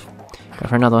stuff. Go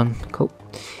for another one. Cool.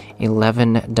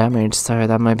 11 damage, so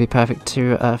that might be perfect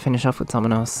to finish off with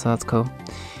someone else, so that's cool.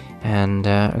 And,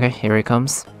 okay, here he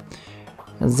comes.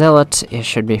 Zealot, it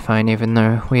should be fine, even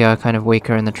though we are kind of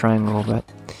weaker in the triangle, but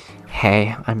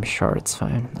hey, I'm sure it's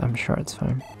fine. I'm sure it's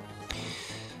fine.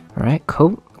 Alright,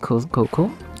 cool. Cool, cool,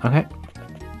 cool. Okay.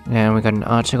 And we got an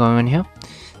archer going on here.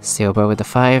 Steel bow with the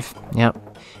 5.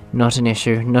 Yep. Not an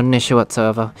issue. Not an issue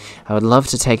whatsoever. I would love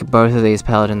to take both of these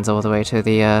paladins all the way to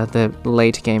the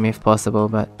late game if possible,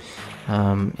 but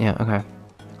yeah, okay.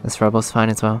 This rebel's fine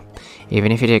as well.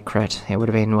 Even if you did crit, it would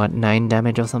have been, what, 9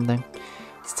 damage or something?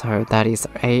 So that is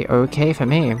a-okay for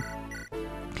me.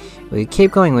 We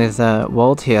keep going with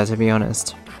Wald here, to be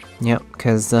honest. Yep,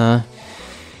 because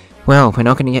well, we're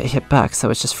not going to get hit back,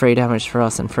 so it's just free damage for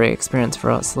us and free experience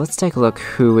for us. Let's take a look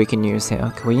who we can use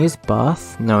here. Can we use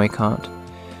Bath? No, we can't.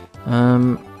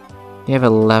 You have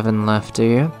 11 left, do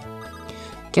you?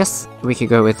 Guess we could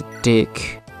go with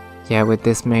Dick. Yeah, with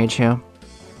this mage here.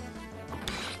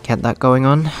 Get that going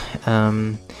on.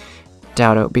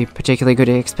 Doubt it would be particularly good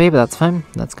EXP, but that's fine.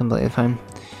 That's completely fine.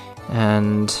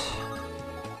 And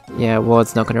yeah,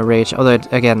 Ward's not going to reach. Although,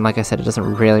 again, like I said, it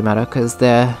doesn't really matter because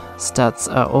their stats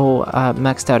are all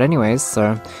maxed out anyways,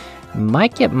 so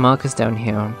might get Marcus down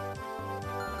here.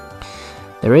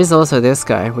 There is also this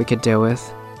guy we could deal with,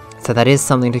 so that is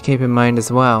something to keep in mind as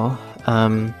well.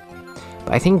 But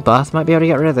I think Bath might be able to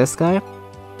get rid of this guy.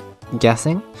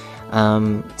 Guessing.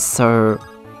 So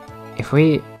if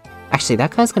we... Actually,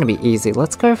 that guy's going to be easy.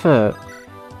 Let's go for...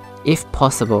 If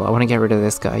possible, I want to get rid of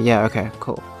this guy. Yeah, okay,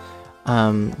 cool.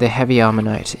 The heavy armor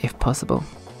knight, if possible.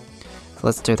 So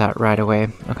let's do that right away.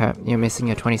 Okay, you're missing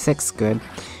your 26, good.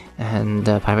 And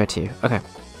bye-bye to you. Okay,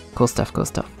 cool stuff, cool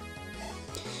stuff.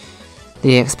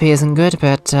 The XP isn't good,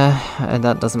 but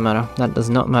that doesn't matter. That does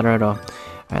not matter at all.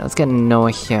 Alright, let's get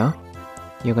Noah here.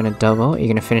 You're gonna double. Are you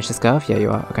gonna finish this guy off? Yeah, you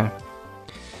are. Okay.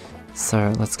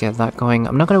 So let's get that going.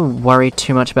 I'm not gonna worry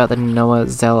too much about the Noah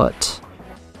Zealot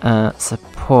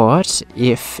support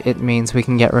if it means we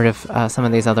can get rid of some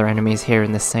of these other enemies here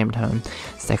in the same time.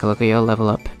 Let's take a look at your level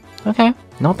up. Okay,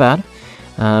 not bad.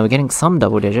 We're getting some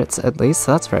double digits at least,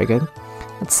 so that's very good.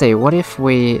 Let's see, what if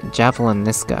we javelin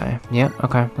this guy? Yeah,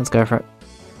 okay, let's go for it.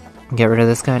 Get rid of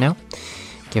this guy now.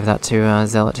 Give that to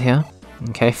Zealot here.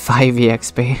 Okay, 5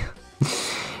 EXP.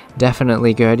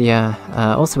 Definitely good, yeah.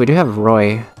 Also, we do have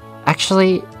Roy.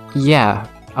 Actually, yeah,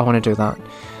 I want to do that.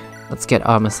 Let's get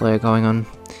Armor Slayer going on.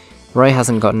 Roy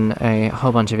hasn't gotten a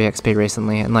whole bunch of EXP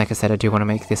recently, and like I said, I do want to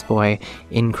make this boy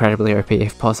incredibly OP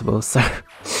if possible, so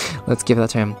let's give that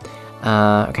to him.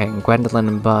 Okay, Gwendolyn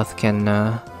and Bath can,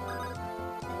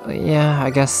 yeah, I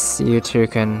guess you two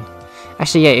can...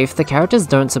 Actually, yeah, if the characters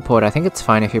don't support, I think it's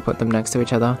fine if you put them next to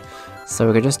each other, so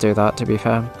we could just do that, to be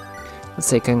fair. Let's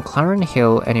see, can Claren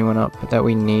heal anyone up that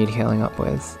we need healing up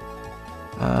with?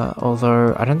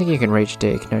 Although, I don't think you can reach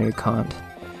Dick, no you can't.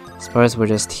 Suppose we'll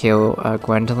just heal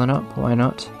Gwendolyn up, why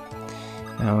not?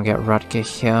 And we'll get Rutger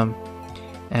here.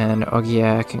 And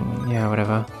Ogiak, and yeah,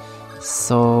 whatever.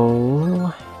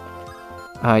 Soul...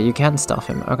 you can stuff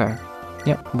him, okay.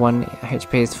 Yep, 1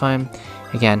 HP is fine.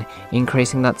 Again,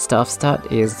 increasing that staff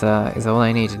stat is all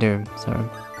I need to do, so...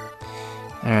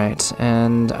 Alright,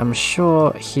 and I'm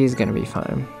sure he's gonna be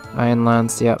fine. Iron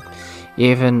Lance, yep.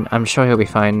 Even, I'm sure he'll be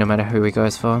fine no matter who he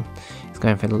goes for. He's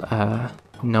going for,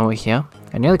 Noah here.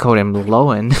 I nearly called him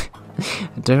Lowen.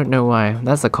 I don't know why.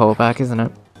 That's a callback, isn't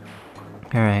it?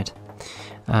 Alright.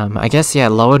 I guess, yeah,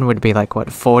 Lowen would be like,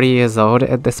 what, 40 years old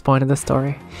at this point of the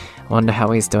story? I wonder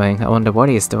how he's doing. I wonder what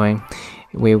he's doing.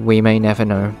 We may never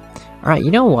know. Alright,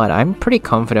 you know what? I'm pretty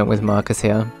confident with Marcus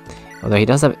here. Although he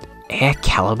does have Air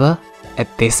Caliber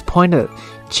at this point.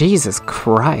 Jesus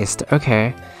Christ.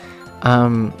 Okay.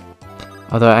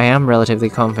 Although I am relatively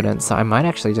confident, so I might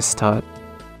actually just start...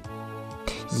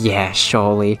 Yeah,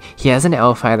 surely. He has an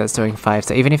L-Fire that's doing 5,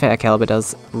 so even if Air Caliber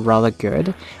does rather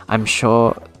good, I'm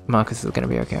sure Marcus is going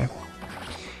to be okay.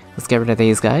 Let's get rid of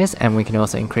these guys, and we can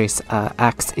also increase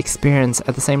Axe experience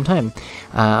at the same time.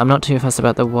 I'm not too fussed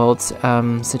about the world's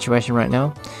situation right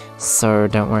now, so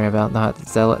don't worry about that.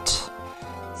 Zealot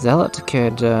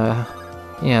could,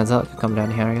 yeah, Zealot could come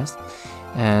down here, I guess.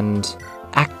 And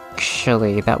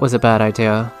actually, that was a bad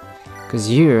idea, because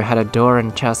you had a door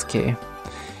and chest key.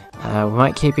 We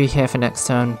might keep you here for next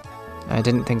turn. I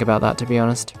didn't think about that, to be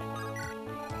honest.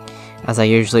 As I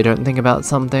usually don't think about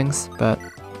some things, but...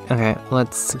 Okay,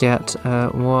 let's get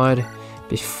Ward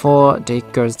before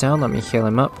Deke goes down. Let me heal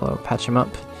him up, or patch him up.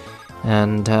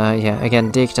 And yeah,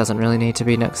 again, Deke doesn't really need to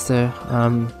be next to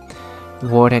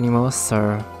Ward anymore,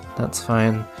 so that's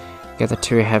fine. Get the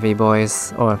 2 heavy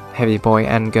boys, or heavy boy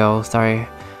and girl, sorry.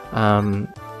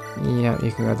 Yeah,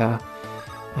 you can go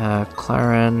there.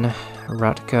 Claren,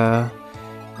 Rutger,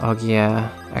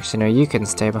 Ogia. Actually, no, you can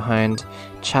stay behind.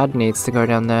 Chad needs to go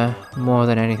down there more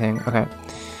than anything. Okay.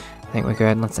 I think we're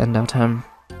good. Let's end our turn.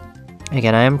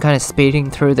 Again, I am kind of speeding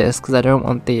through this because I don't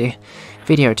want the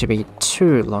video to be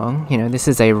too long. You know, this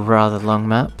is a rather long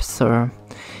map, so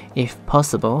if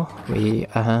possible, we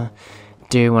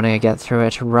do want to get through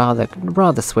it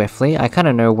rather swiftly. I kind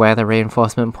of know where the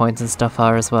reinforcement points and stuff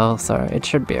are as well, so it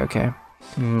should be okay.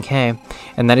 Okay,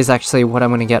 and that is actually what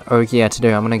I'm going to get Ogia to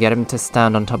do. I'm going to get him to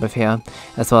stand on top of here,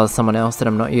 as well as someone else that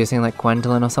I'm not using, like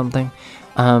Gwendolyn or something.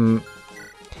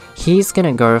 He's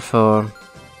gonna go for...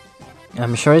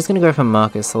 I'm sure he's gonna go for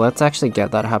Marcus, so let's actually get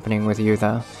that happening with you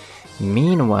there.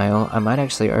 Meanwhile, I might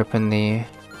actually open the...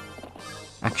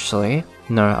 Actually,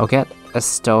 no, I'll get a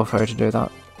Stelfo to do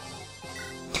that.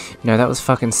 No, that was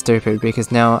fucking stupid,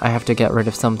 because now I have to get rid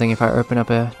of something if I open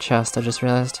up a chest, I just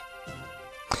realized.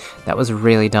 That was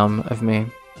really dumb of me.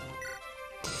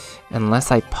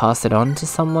 Unless I pass it on to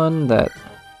someone that...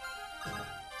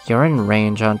 You're in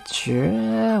range, aren't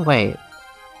you? Wait.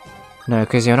 No,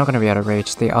 because you're not going to be able to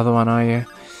reach the other one, are you?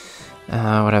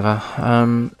 Whatever.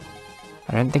 I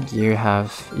don't think you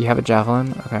have... You have a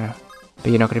javelin? Okay. But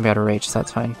you're not going to be able to reach, so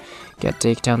that's fine. Get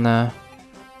Deke down there.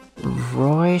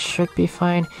 Roy should be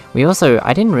fine. We also...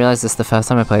 I didn't realize this the first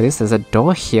time I played this. There's a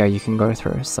door here you can go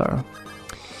through, so...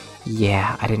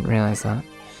 Yeah, I didn't realize that.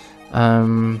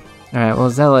 Alright,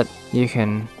 well, Zealot, you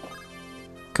can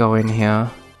go in here.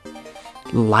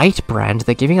 Light brand?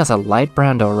 They're giving us a light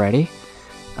brand already?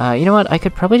 You know what? I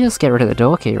could probably just get rid of the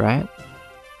door key, right?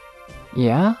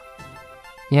 Yeah?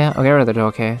 Yeah, I'll get rid of the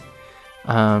door key.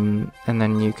 And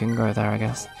then you can go there, I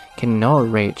guess. Can Noah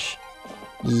reach?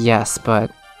 Yes, but...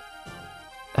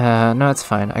 no, it's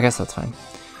fine. I guess that's fine.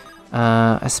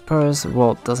 I suppose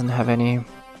Walt doesn't have any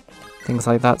things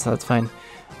like that, so that's fine.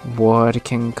 Ward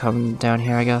can come down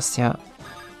here, I guess, yeah.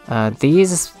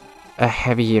 These are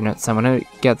heavy units, so I'm gonna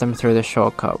get them through the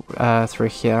shortcut, through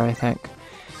here, I think.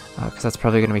 Because that's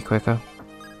probably gonna be quicker.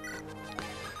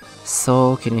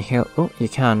 Soul, can you heal? Oh, you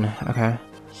can. Okay.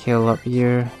 Heal up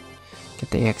you.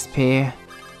 Get the EXP.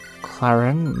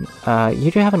 Claren, you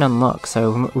do have an unlock,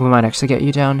 so we might actually get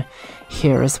you down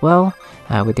here as well,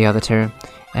 with the other two.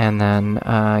 And then,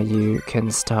 you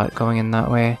can start going in that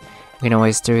way. We can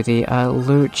always do the,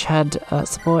 loot Chad,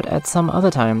 support at some other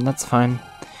time, that's fine.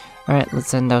 Alright,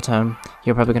 let's end our turn.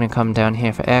 You're probably gonna come down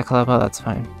here for Air Caliber, that's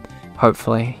fine.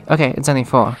 Hopefully. Okay, it's only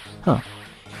 4. Huh.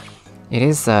 It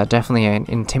is, definitely an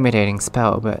intimidating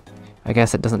spell, but I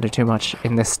guess it doesn't do too much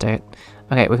in this state.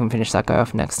 Okay, we can finish that guy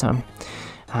off next time.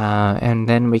 And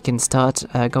then we can start,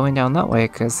 going down that way,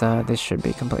 because, this should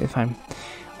be completely fine.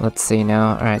 Let's see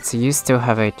now. Alright, so you still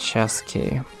have a chest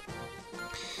key.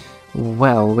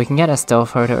 Well, we can get a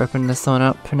Stelfo to open this one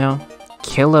up now.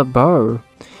 Killer Bow!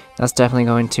 That's definitely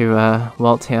going to,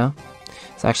 Walt here.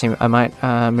 So actually, I might,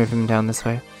 move him down this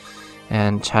way.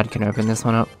 And Chad can open this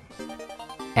one up.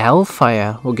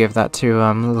 Hellfire! We'll give that to,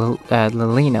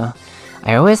 Lilina.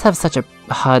 I always have such a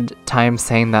hard time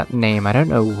saying that name. I don't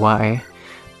know why.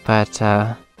 But,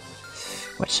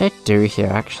 what should I do here,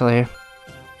 actually?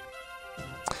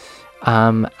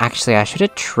 Actually, I should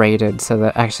have traded so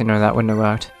that... Actually, no, that wouldn't have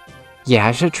worked. Yeah,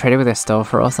 I should have traded with a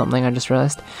Stoffer or something, I just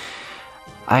realized.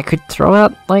 I could throw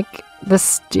out, like, the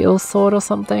Steel Sword or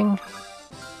something.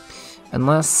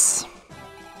 Unless...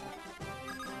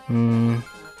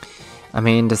 I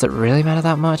mean, does it really matter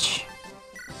that much?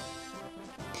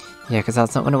 Yeah, because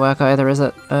that's not going to work either, is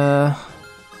it? I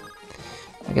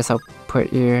guess I'll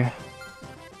put you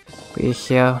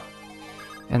here.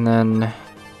 And then...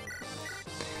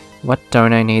 What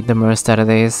don't I need the most out of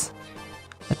these?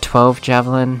 A 12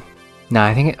 Javelin? No,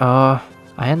 I think oh,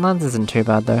 Iron Lance isn't too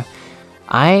bad though.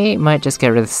 I might just get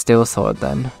rid of the Steel Sword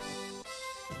then.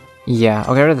 Yeah,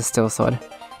 I'll get rid of the Steel Sword.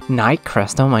 Night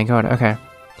Crest, oh my god, okay.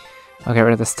 I'll get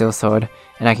rid of the Steel Sword.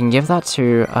 And I can give that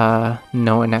to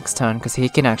Noah next turn, because he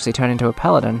can actually turn into a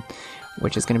Paladin,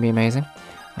 which is going to be amazing.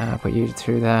 Put you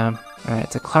through there.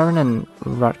 Alright, so Clarin and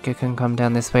Rutger can come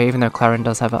down this way, even though Clarin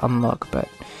does have an unlock, but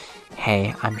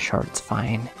hey, I'm sure it's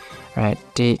fine. Alright,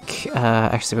 Deke,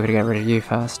 actually we're gonna get rid of you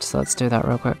first, so let's do that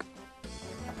real quick.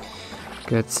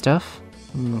 Good stuff.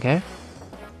 Okay.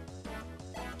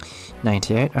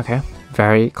 98, okay.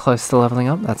 Very close to leveling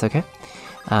up, that's okay.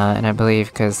 And I believe,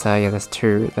 because, yeah, there's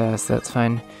 2 there, so that's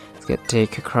fine. Let's get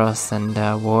Deke across and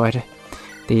Ward.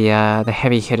 The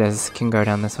heavy hitters can go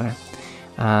down this way.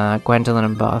 Gwendolyn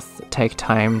and Bath take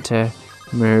time to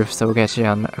move, so we'll get you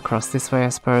on across this way, I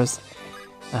suppose.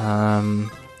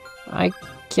 I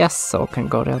guess Sol can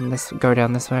go down this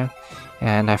way.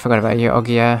 And I forgot about you,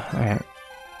 Ogia. Alright.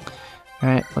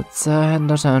 Alright, let's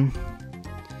end our turn.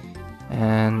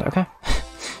 And okay.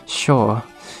 Sure.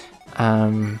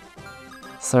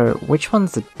 So which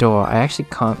one's the door? I actually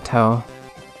can't tell.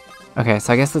 Okay,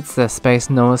 so I guess it's the space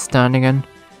Noah's standing in.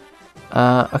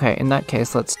 Okay, in that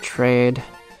case let's trade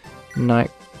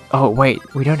Night. Oh wait,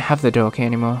 we don't have the door key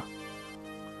anymore.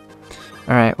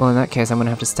 Alright, well in that case I'm gonna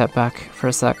have to step back for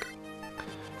a sec.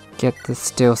 Get the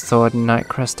Steel Sword and Night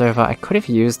Crest over. I could have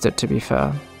used it, to be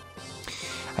fair.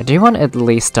 I do want at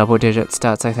least double-digit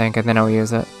stats, I think, and then I'll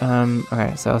use it.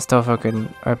 Okay, so Stoffer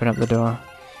can open up the door.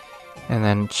 And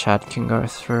then Chad can go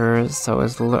through, so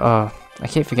is oh, I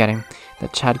keep forgetting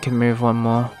that Chad can move one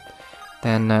more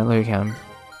than Lou can.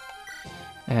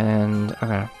 And,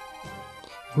 okay.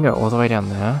 You can go all the way down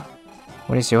there.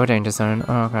 What is your danger zone?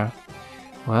 Oh, okay.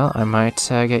 Well, I might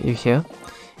get you here.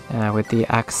 With the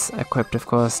axe equipped, of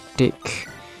course, Dick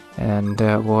and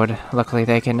Ward. Luckily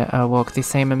they can walk the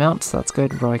same amount, so that's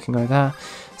good. Roy can go there.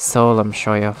 Sol, I'm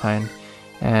sure you're fine.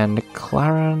 And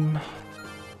Clarin...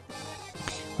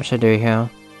 What should I do here?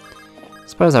 I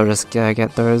suppose I'll just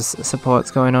get those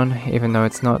supports going on, even though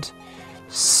it's not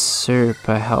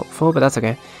super helpful, but that's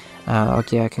okay.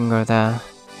 Okay, I can go there.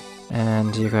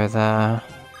 And you go there.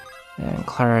 And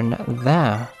Clarin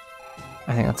there.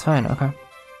 I think that's fine, okay.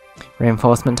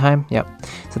 Reinforcement time? Yep.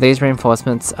 So these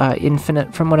reinforcements are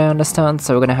infinite from what I understand,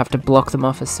 so we're going to have to block them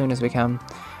off as soon as we can.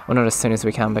 Well, not as soon as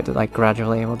we can, but like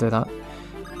gradually we'll do that.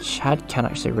 Chad can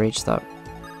actually reach that.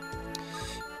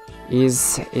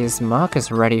 Is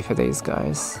Marcus ready for these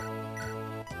guys?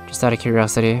 Just out of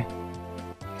curiosity.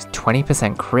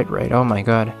 20% crit rate, oh my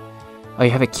god. Oh,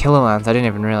 you have a Killer Lance, I didn't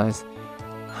even realize.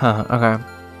 Huh, okay.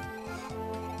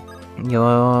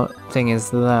 Your thing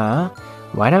is there.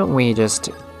 Why don't we just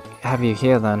have you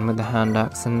here then with the hand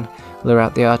axe and lure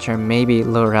out the archer and maybe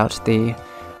lure out the,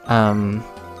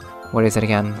 what is it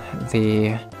again?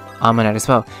 The armor knight as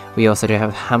well. We also do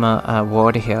have Hammer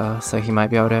Ward here, so he might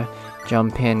be able to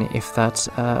jump in if that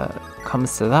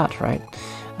comes to that, right?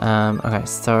 Okay,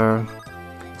 so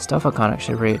stuff I can't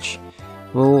actually reach.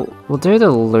 We'll do the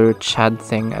Lou Chad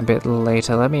thing a bit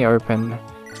later. Let me open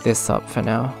this up for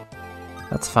now.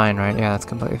 That's fine, right? Yeah, that's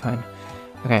completely fine.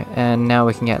 Okay, and now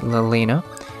we can get Lilina.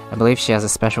 I believe she has a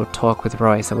special talk with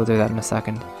Roy, so we'll do that in a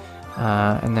second.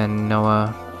 And then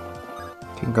Noah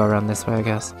can go around this way, I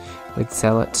guess, with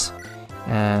Zealot.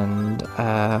 And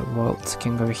Walt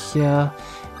can go here.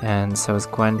 And so is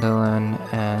Gwendolyn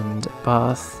and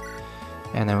Bath.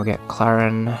 And then we'll get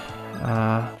Clarin.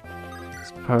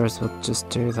 Suppose we'll just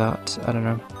do that. I don't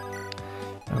know.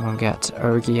 And we'll get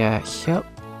Ogia here.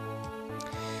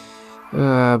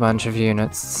 A bunch of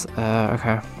units.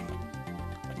 Okay.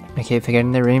 I keep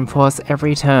forgetting to reinforce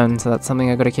every turn, so that's something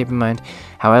I gotta keep in mind.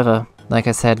 However, like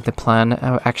I said, the plan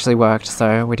actually worked,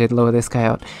 so we did lure this guy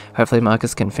out. Hopefully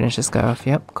Marcus can finish this guy off.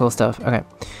 Yep, cool stuff. Okay.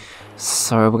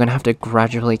 So we're gonna have to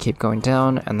gradually keep going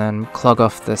down, and then clog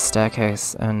off the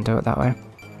staircase and do it that way.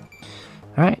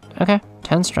 Alright, okay.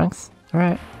 10 strength.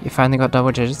 Alright, you finally got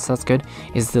double digits, that's good.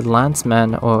 Is the Lance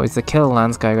man, or is the Killer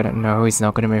Lance guy gonna... No, he's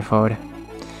not gonna move forward.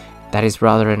 That is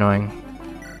rather annoying.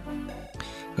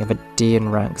 You have a D in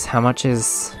ranks. How much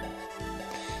is...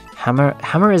 Hammer?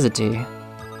 Hammer is a D.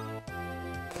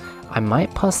 I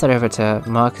might pass that over to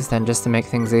Marcus then, just to make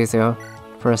things easier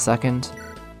for a second.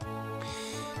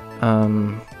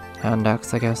 Hand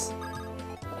axe, I guess.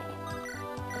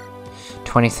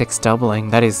 26 doubling.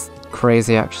 That is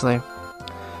crazy, actually.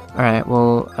 Alright,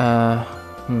 well,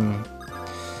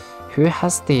 who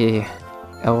has the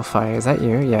Elfire? Is that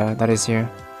you? Yeah, that is you.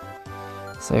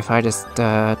 So if I just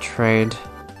trade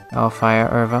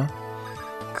Elfire over,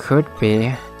 could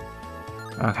be...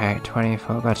 Okay,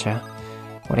 24, gotcha.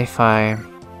 What if I...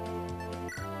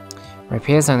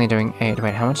 Rapier's only doing 8.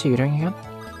 Wait, how much are you doing again?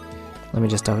 Let me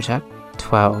just double check.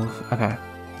 12, okay.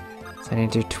 So I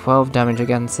need to do 12 damage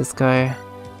against this guy,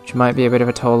 which might be a bit of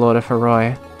a tall order for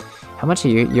Roy. How much are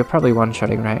you? You're probably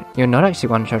one-shotting, right? You're not actually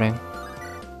one-shotting.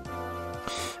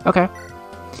 Okay.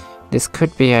 This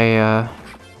could be a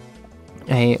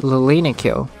Lilina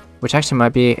kill, which actually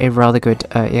might be a rather good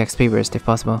EXP boost if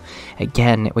possible.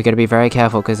 Again, we gotta be very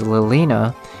careful because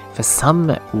Lilina, for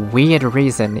some weird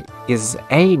reason, is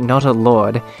A, not a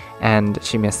lord, and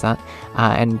she missed that,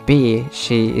 and B,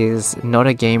 she is not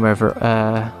a game over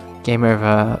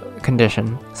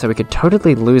condition, so we could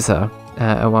totally lose her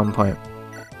at one point.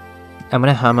 I'm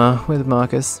gonna hammer with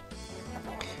Marcus,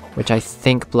 which I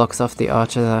think blocks off the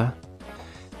archer there,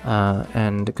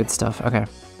 and good stuff. Okay.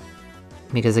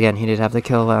 Because again, he did have the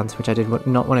kill lance, which I did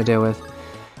not want to deal with.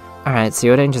 Alright, so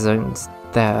your danger zone's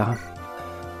there.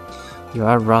 You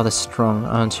are rather strong,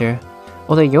 aren't you?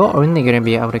 Although you're only going to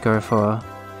be able to go for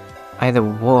either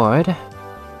ward,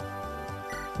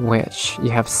 which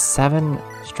you have 7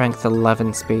 strength,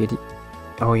 11 speed.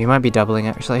 Oh, you might be doubling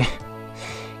actually.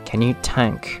 Can you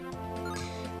tank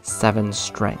 7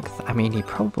 strength? I mean, he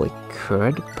probably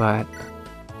could, but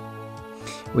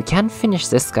we can finish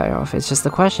this guy off. It's just the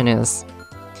question is,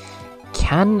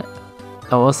 can...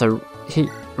 Oh, also,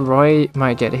 Roy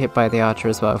might get hit by the archer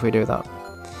as well if we do that.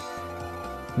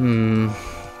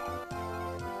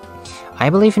 I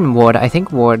believe in Ward. I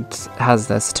think Ward has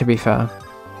this, to be fair.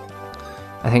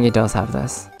 I think he does have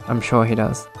this. I'm sure he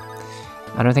does.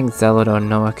 I don't think Zealot or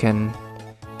Noah can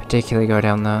particularly go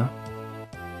down there.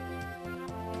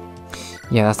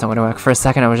 Yeah, that's not going to work. For a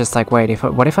second I was just like, wait,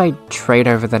 what if I trade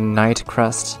over the Night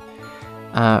Crest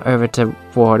over to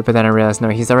Ward, but then I realized, no,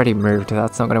 he's already moved,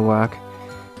 that's not going to work.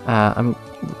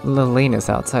 Lilina's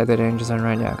outside the danger zone,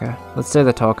 right? Yeah, okay. Let's do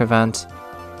the talk event.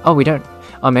 Oh, we don't...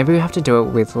 Oh, maybe we have to do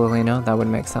it with Lilina, that would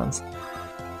make sense.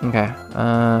 Okay,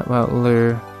 well,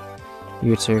 Lou,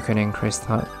 you two can increase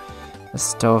that.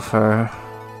 Stoffer,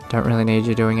 don't really need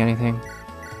you doing anything.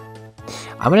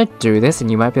 I'm gonna do this, and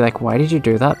you might be like, why did you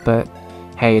do that? But,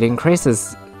 hey, it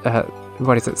increases,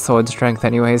 what is it, sword strength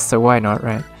anyways, so why not,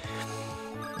 right?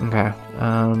 Okay,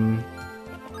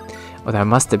 although I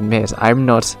must admit, I'm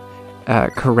not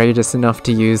courageous enough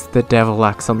to use the devil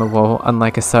axe on the wall,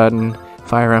 unlike a certain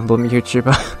Fire Emblem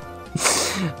YouTuber.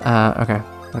 Okay,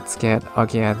 let's get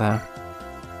Ogier there.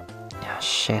 Ah,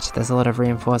 shit, there's a lot of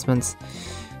reinforcements.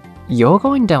 You're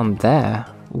going down there,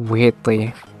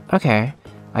 weirdly. Okay,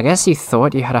 I guess you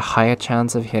thought you had a higher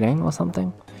chance of hitting or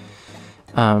something?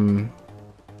 Or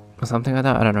something like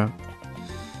that, I don't know.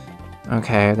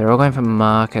 Okay, they're all going for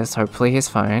Marcus. Hopefully he's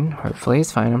fine. Hopefully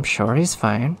he's fine. I'm sure he's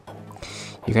fine.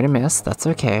 You're gonna miss. That's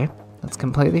okay. That's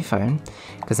completely fine.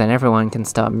 Because then everyone can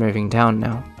start moving down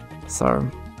now. So,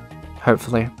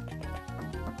 hopefully.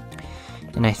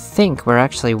 And I think we're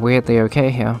actually weirdly okay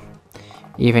here.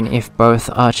 Even if both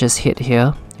archers hit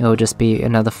here, it'll just be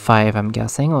another 5, I'm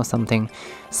guessing, or something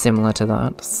similar to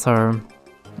that. So,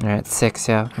 alright, 6,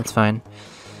 yeah, that's fine.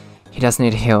 He does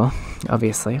need a heal,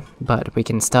 obviously, but we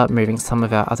can start moving some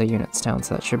of our other units down,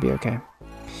 so that should be okay.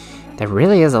 There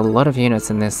really is a lot of units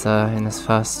in this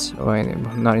first, or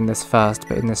not in this first,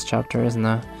 but in this chapter, isn't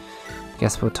there? I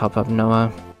guess we'll top up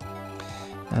Noah.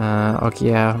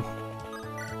 Ogier.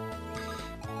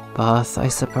 Bath, I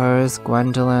suppose.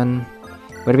 Gwendolyn.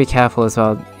 Gotta be careful as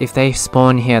well. If they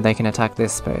spawn here, they can attack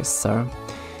this space, so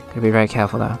gotta be very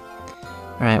careful there.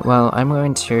 Alright, well, I'm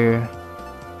going to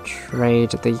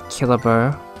trade the killer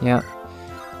bow, yeah.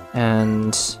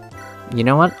 And you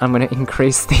know what? I'm gonna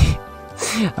increase the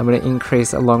I'm gonna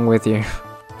increase along with you.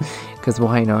 Because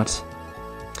why not?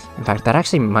 In fact, that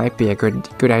actually might be a good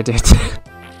idea too.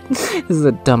 This is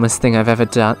the dumbest thing I've ever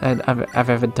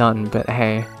done, but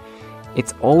hey.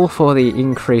 It's all for the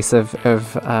increase of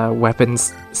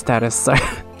weapons status, so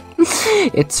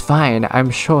it's fine. I'm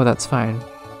sure that's fine.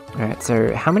 Alright,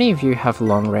 so how many of you have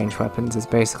long-range weapons is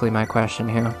basically my question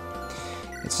here.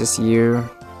 It's just you.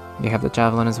 You have the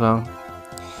javelin as well.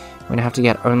 We're gonna have to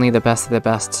get only the best of the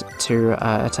best to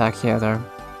attack here, though.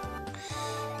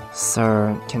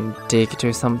 So, can Deke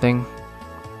do something?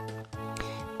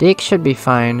 Deke should be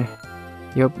fine.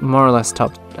 You're more or less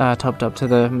topped up to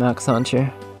the max, aren't you?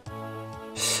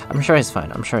 I'm sure he's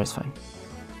fine, I'm sure he's fine.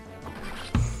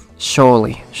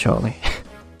 Surely.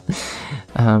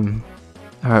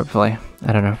 Hopefully.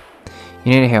 I don't know.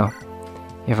 You need a heal.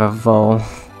 You have a Vol.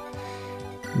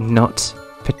 Not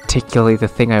particularly the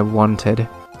thing I wanted.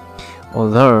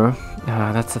 Although,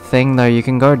 that's the thing though, you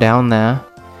can go down there.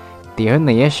 The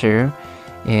only issue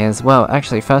is, well,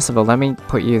 actually, first of all, let me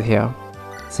put you here.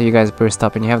 So you guys boost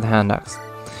up and you have the hand axe.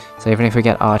 So even if we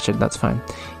get archered, that's fine.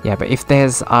 Yeah, but if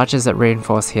there's archers that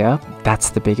reinforce here, that's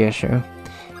the big issue.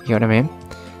 You know what I mean?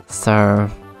 So,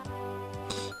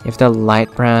 if the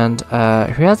light brand,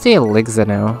 who has the elixir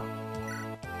now?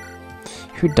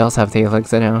 Who does have the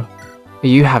elixir now?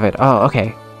 You have it. Oh,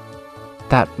 okay.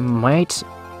 That might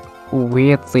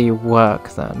weirdly work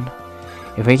then.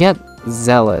 If we get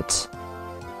Zealot,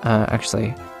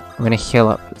 actually, I'm gonna heal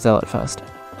up Zealot first.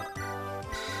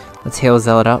 Let's heal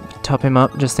Zealot up, top him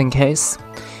up just in case.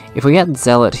 If we get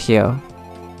Zealot here,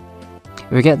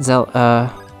 if we get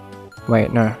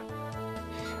wait, no.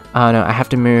 No, I have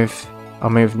to move, I'll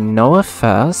move Noah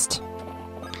first,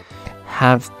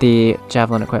 have the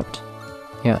Javelin equipped,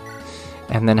 yeah,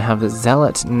 and then have the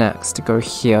Zealot next, go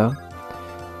here,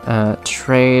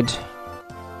 trade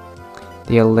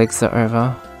the elixir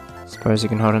over, suppose you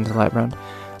can hold into Lightbrand,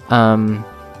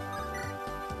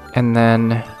 and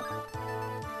then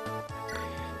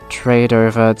trade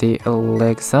over the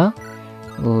elixir.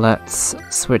 Let's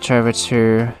switch over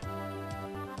to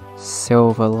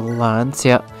Silver Lance,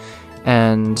 yep,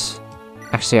 and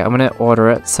actually I'm gonna order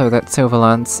it so that Silver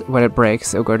Lance, when it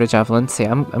breaks, it'll go to Javelin. See,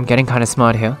 I'm getting kind of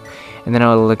smart here, and then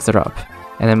I'll elixir up,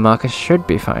 and then Marcus should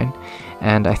be fine,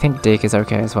 and I think Deke is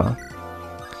okay as well.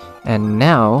 And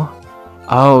now,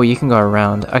 oh, you can go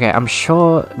around. Okay, I'm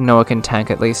sure Noah can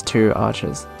tank at least 2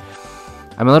 archers.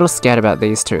 I'm a little scared about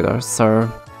these 2 though,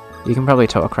 so you can probably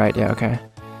talk, right? Yeah, okay.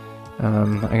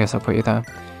 I guess I'll put you there.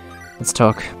 Let's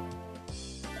talk.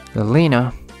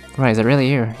 Lelina. Right, is it really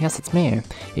you? Yes, it's me.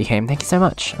 You came, thank you so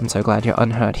much. I'm so glad you're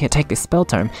unhurt. Here, take this spell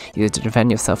tome. Use it to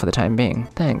defend yourself for the time being.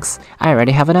 Thanks. I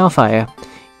already have an Hellfire.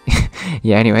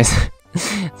 Yeah, anyways.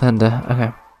 Thunder,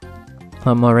 okay.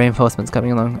 One more reinforcements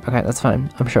coming along. Okay, that's fine.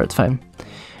 I'm sure it's fine.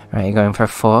 Alright, you're going for a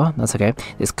 4. That's okay.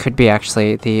 This could be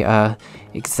actually the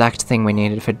exact thing we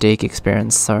needed for Deke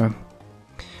experience, so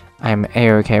I'm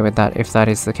a-okay with that if that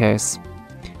is the case.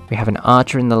 We have an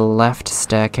archer in the left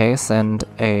staircase and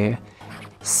a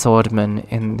swordman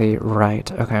in the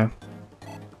right. Okay.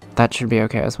 That should be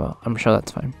okay as well. I'm sure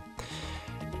that's fine.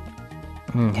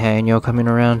 Okay, and you're coming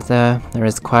around there. There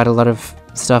is quite a lot of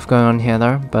stuff going on here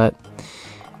though, but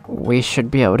we should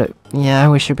be able to... yeah,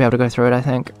 we should be able to go through it, I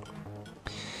think.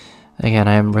 Again,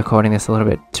 I am recording this a little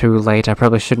bit too late. I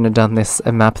probably shouldn't have done this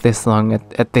a map this long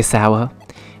at this hour.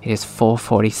 It is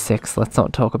 4:46. Let's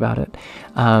not talk about it.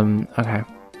 Okay.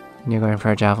 You're going for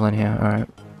a javelin here. Alright.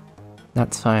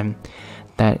 That's fine.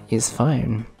 That is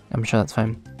fine. I'm sure that's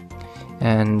fine.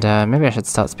 And maybe I should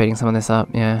start speeding some of this up.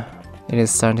 Yeah. It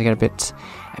is starting to get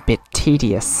a bit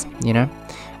tedious, you know?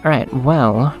 Alright,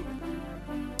 well,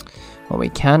 what we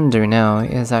can do now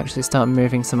is actually start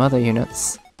moving some other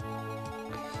units.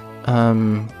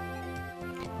 Although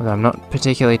I'm not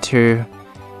particularly too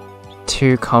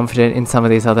confident in some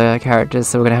of these other characters,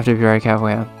 so we're gonna have to be very careful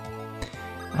here.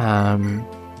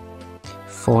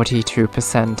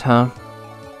 42%, huh?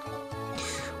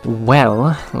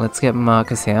 Well, let's get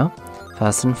Marcus here,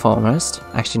 first and foremost.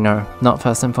 Actually, no, not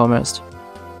first and foremost.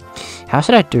 How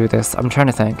should I do this? I'm trying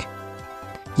to think.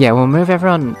 Yeah, we'll move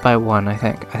everyone by 1, I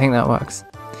think. I think that works.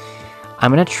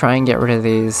 I'm gonna try and get rid of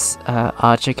these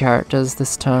archer characters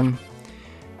this turn,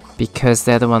 because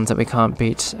they're the ones that we can't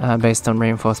beat based on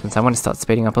reinforcements. I want to start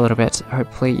speeding up a little bit.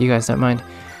 Hopefully you guys don't mind.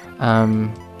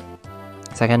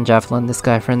 Second javelin, this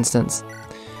guy for instance.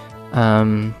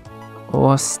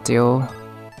 Or steel.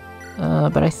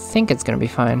 But I think it's gonna be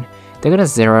fine. They're gonna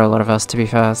zero a lot of us, to be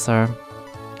fair, so...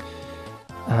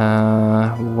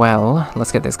 well,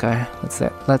 let's get this guy.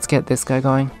 Let's get this guy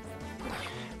going.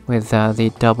 With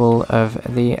the double of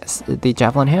the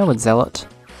javelin here with Zealot.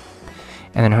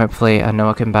 And then hopefully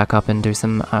Noah can back up and do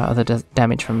some other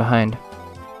damage from behind.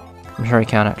 I'm sure he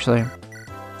can, actually.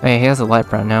 Oh yeah, he has a light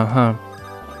brown now, huh?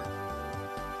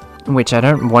 Which I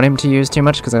don't want him to use too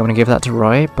much because I want to give that to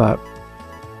Roy, but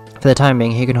for the time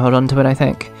being he can hold on to it, I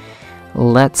think.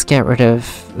 Let's get rid of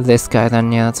this guy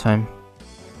then. Yeah, that's fine.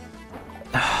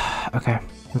 Okay,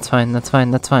 that's fine, that's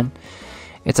fine, that's fine.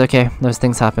 It's okay, those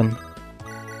things happen.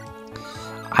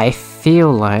 I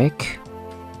feel like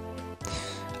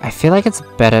it's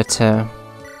better to...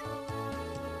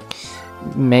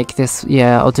 make this...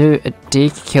 Yeah, I'll do a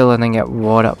Deke kill and then get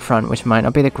Ward up front, which might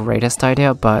not be the greatest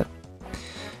idea, but...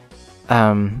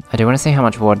 I do want to see how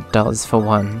much Ward does for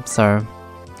one, so...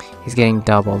 He's getting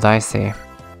doubled, I see.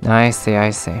 I see.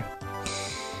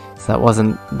 So that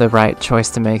wasn't the right choice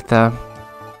to make there.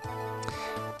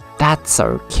 That's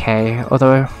okay,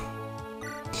 although...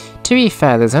 To be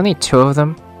fair, there's only 2 of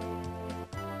them.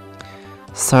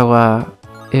 So,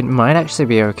 it might actually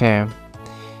be okay.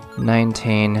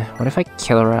 19. What if I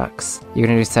Killer Axe? You're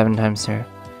gonna do 7 times 2. You're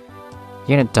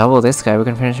gonna double this guy, we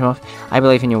can finish him off. I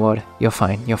believe in you, Ward. You're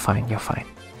fine.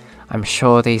 I'm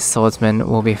sure these swordsmen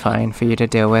will be fine for you to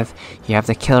deal with. You have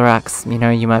the Killer Axe, you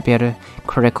know, you might be able to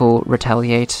critical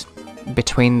retaliate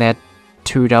between their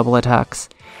 2 double attacks.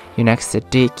 You're next to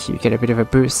Deke, you get a bit of a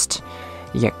boost.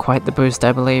 You get quite the boost,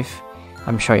 I believe.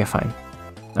 I'm sure you're fine.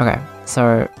 Okay,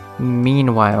 so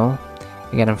meanwhile,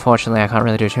 again, unfortunately I can't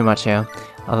really do too much here,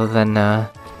 other than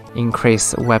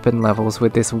increase weapon levels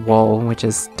with this wall, which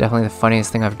is definitely the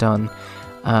funniest thing I've done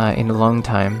in a long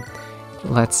time.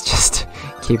 Let's just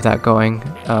keep that going.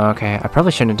 Okay, I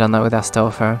probably shouldn't have done that with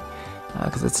Astolfo,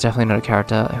 because it's definitely not a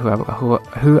character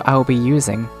who I'll be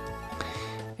using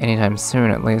anytime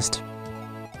soon, at least.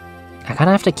 I kind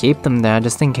of have to keep them there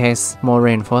just in case more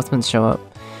reinforcements show up.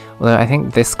 Although I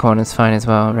think this corner's fine as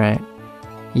well, right?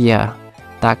 Yeah,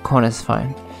 that corner's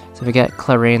fine. So if we get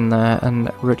Clarine there and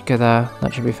Rutger there,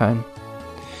 that should be fine.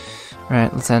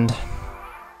 Right, let's end.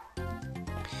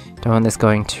 Don't want this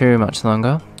going too much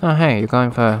longer. Oh hey, you're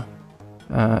going for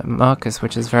Marcus,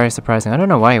 which is very surprising. I don't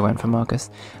know why you went for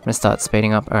Marcus. I'm gonna start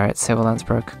speeding up. Alright, Civil Lance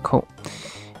broke. Cool.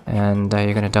 And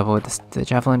you're gonna double with the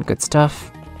Javelin. Good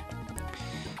stuff.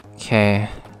 Okay,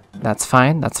 that's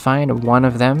fine. One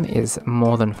of them is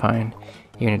more than fine.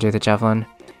 You're gonna do the Javelin.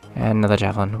 And another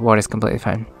Javelin. Ward is completely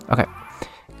fine. Okay.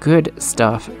 Good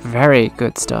stuff. Very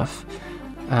good stuff.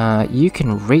 You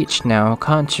can reach now,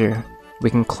 can't you? We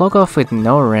can clog off with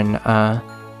Noah and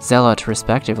Zealot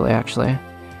respectively, actually.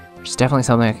 Which is definitely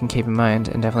something I can keep in mind,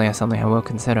 and definitely something I will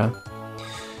consider.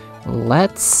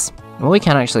 What we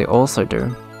can actually also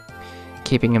do,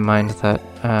 keeping in mind that,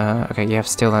 okay, you have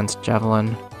Steel Lance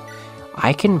Javelin.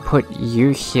 I can put you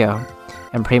here,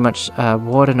 and pretty much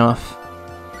warden off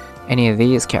any of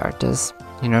these characters,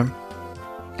 you know?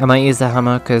 I might use the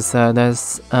hammer, because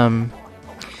there's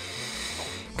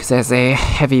a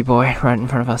heavy boy right in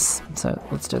front of us, so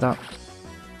let's do that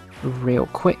real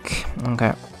quick.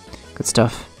 Okay, good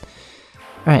stuff.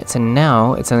 Alright, so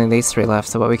now it's only these 3 left,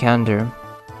 so what we can do,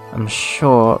 I'm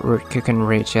sure Rutger can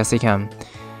reach, yes he can.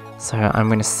 So I'm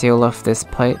going to seal off this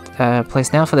place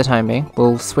now for the time being.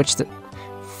 We'll switch the...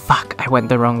 Fuck, I went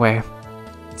the wrong way.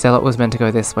 Zealot was meant to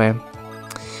go this way.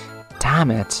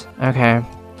 Damn it. Okay,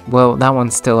 well that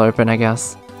one's still open, I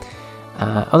guess.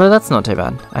 Although that's not too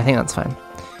bad, I think that's fine.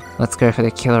 Let's go for the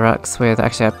Killer Axe with...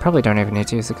 Actually, I probably don't even need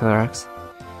to use the Killer Axe.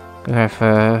 Go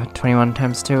for 21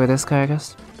 times 2 with this guy, I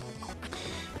guess.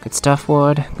 Good stuff,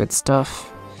 Ward. Good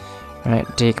stuff. Right,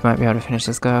 Deke might be able to finish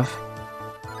this guy off.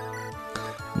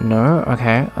 No?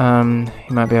 Okay.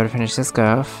 He might be able to finish this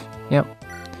guy off. Yep.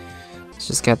 Let's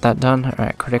just get that done.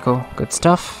 Alright, critical. Good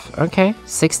stuff. Okay.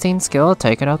 16 skill. I'll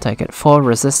take it. 4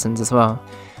 resistance as well.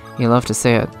 You love to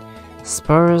see it.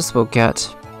 Spurs will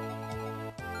get...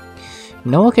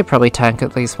 Noah could probably tank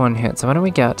at least 1 hit, so why don't we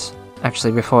get...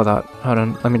 Actually, before that, hold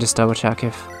on, let me just double check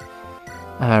if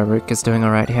Rook is doing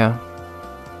alright here.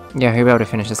 Yeah, he'll be able to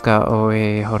finish this guy. Oh,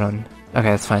 wait, hold on. Okay,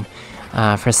 that's fine.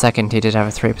 For a second, he did have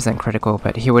a 3% critical,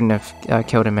 but he wouldn't have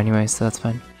killed him anyway, so that's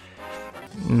fine.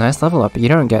 Nice level up. You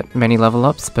don't get many level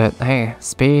ups, but hey,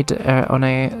 speed on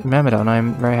a Myrmidon,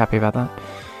 I'm very happy about that.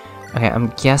 Okay, I'm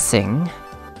guessing,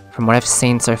 from what I've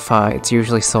seen so far, it's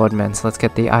usually swordmen, so let's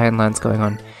get the Iron Lance going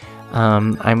on.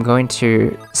 I'm going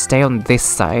to stay on this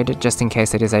side, just in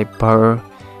case it is a bow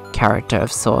character of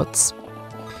sorts.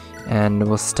 And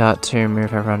we'll start to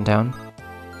move everyone down.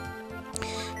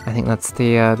 I think that's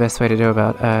the best way to go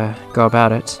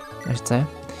about it, I should say.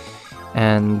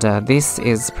 And this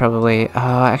is probably...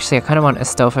 actually I kind of want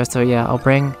Astolfo, so yeah,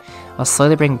 I'll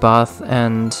slowly bring Barth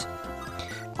and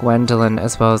Gwendolyn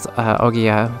as well as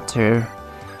Ogier to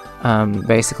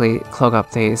basically clog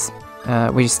up these.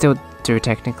 We still do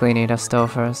technically need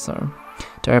Astolfo, so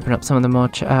to open up some of the more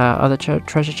other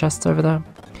treasure chests over there.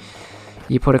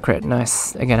 You put a crit,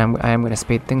 nice. Again, I am going to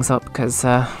speed things up because,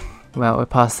 well, we're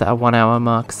past that 1 hour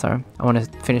mark, so I want to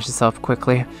finish this off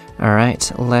quickly.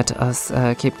 Alright, let us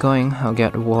keep going. I'll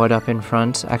get Ward up in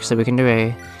front. Actually, we can do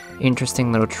a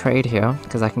interesting little trade here,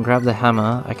 because I can grab the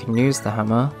hammer, I can use the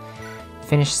hammer,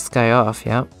 finish this guy off,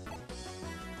 yep.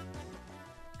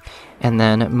 And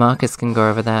then Marcus can go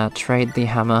over there, trade the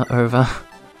hammer over,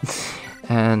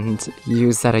 and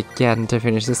use that again to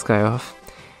finish this guy off.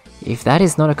 If that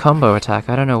is not a combo attack,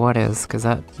 I don't know what is, because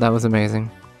that was amazing.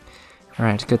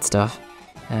 Alright, good stuff.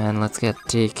 And let's get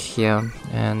Deke here,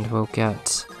 and we'll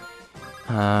get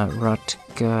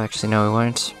Rutger. Actually, no, we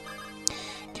won't.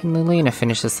 Can Lilina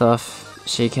finish this off?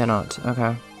 She cannot.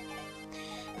 Okay.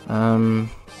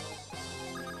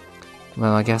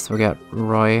 Well, I guess we'll get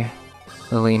Roy,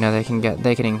 Lilina.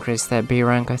 They can increase their B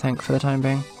rank, I think, for the time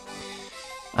being.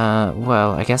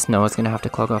 Well, I guess Noah's gonna have to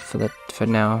clog off for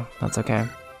now. That's okay.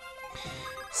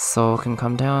 Soul can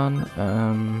come down.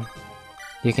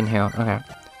 You can heal. Okay,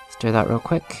 let's do that real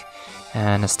quick.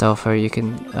 And Astolfo, you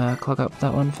can clog up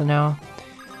that one for now.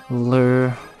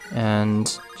 Lou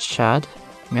and Chad.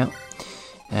 Yep.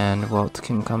 And Walt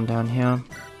can come down here.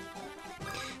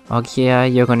 Ogia,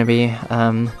 you're gonna be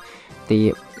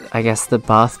I guess the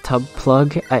bathtub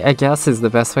plug, I guess is the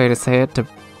best way to say it, to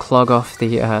clog off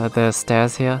the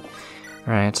stairs here.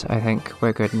 Right, I think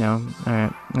we're good now.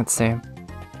 Alright, let's see.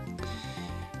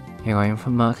 You're going for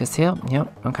Marcus here?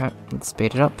 Yep, okay, let's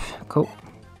speed it up. Cool.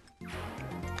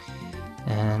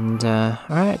 And,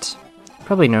 alright.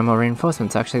 Probably no more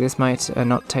reinforcements, actually. This might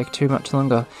not take too much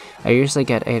longer. I usually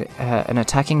get an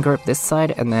attacking group this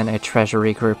side, and then a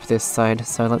treasury group this side,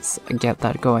 so let's get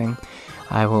that going.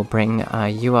 I will bring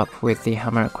you up with the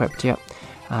hammer equipped, yep.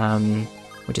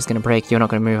 Which is going to break. You're not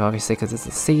going to move, obviously, because it's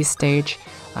a C stage.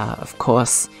 Of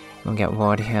course, we'll get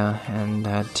Ward here, and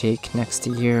Teak next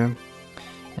to you.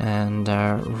 And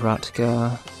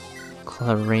Rutger,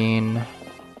 Clarine,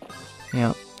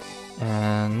 yep.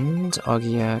 And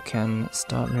Ogia can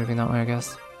start moving that way, I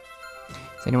guess.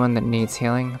 Is anyone that needs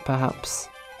healing, perhaps?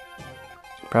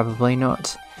 Probably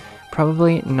not.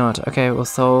 Probably not. Okay, well,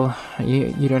 Soul,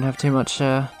 you don't have too much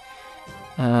to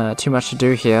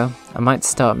do here. I might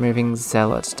start moving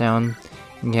Zealot down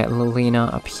and get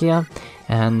Lilina up here,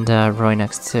 and Roy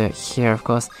next to here, of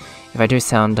course. If I do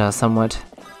sound somewhat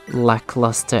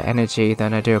lackluster energy,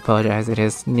 then I do apologize. It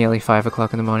is nearly 5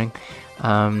 o'clock in the morning.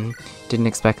 Didn't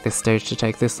expect this stage to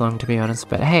take this long, to be honest,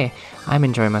 but hey, I'm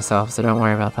enjoying myself, so don't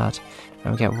worry about that.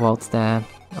 I'll get Waltz there.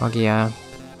 Ogia,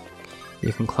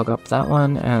 you can clog up that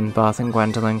one, and Barth and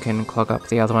Gwendolyn can clog up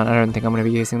the other one. I don't think I'm going to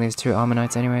be using these two Armor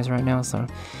anyways right now, so...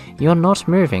 You're not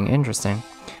moving, interesting.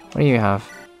 What do you have?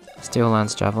 Steel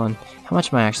Lance Javelin. How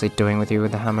much am I actually doing with you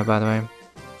with the hammer, by the way?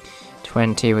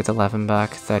 20 with 11 back,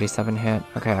 37 hit.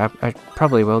 Okay, I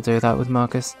probably will do that with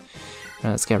Marcus.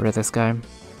 Let's get rid of this guy.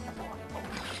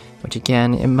 Which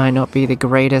again, it might not be the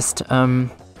greatest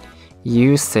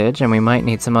usage, and we might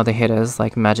need some other hitters,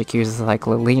 like magic users like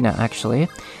Lilina, actually.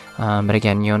 But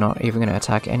again, you're not even going to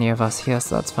attack any of us here,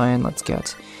 so that's fine. Let's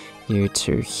get you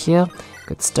two here.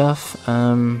 Good stuff.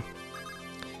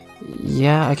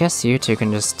 Yeah, I guess you two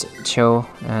can just chill,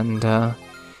 and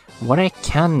what I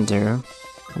can do,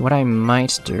 what I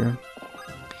might do,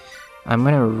 I'm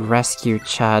going to rescue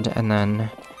Chad and then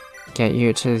get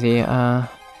you to the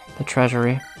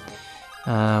treasury.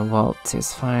 Walt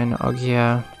is fine.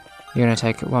 Ogia, you're gonna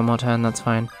take one more turn, that's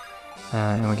fine.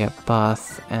 And we get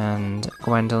Barth and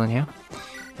Gwendolyn here.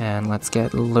 And let's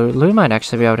get Lou. Lou might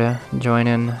actually be able to join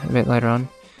in a bit later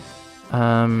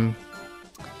on.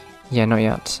 Yeah, not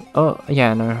yet. Oh,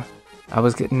 yeah, no.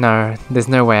 No, there's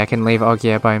no way I can leave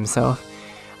Ogia by himself.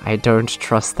 I don't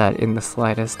trust that in the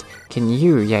slightest. Can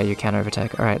you? Yeah, you can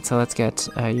overtake. Alright, so let's get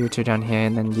you two down here,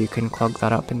 and then you can clog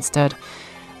that up instead.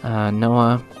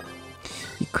 Noah.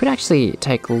 You could actually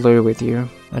take Lou with you,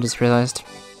 I just realized.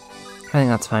 I think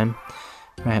that's fine.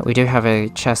 Right, we do have a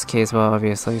chest key as well,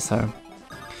 obviously, so...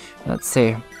 Let's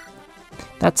see.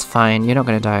 That's fine, you're not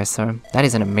gonna die, so... That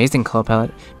is an amazing claw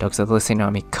pellet. Dogs of the listening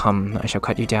army, come, I shall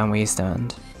cut you down where you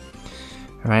stand.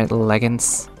 Alright,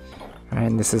 Leggings. Alright,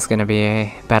 and this is gonna be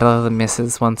a battle of the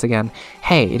misses once again.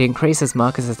 Hey, it increases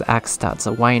Marcus's axe stats,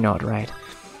 so why not, right?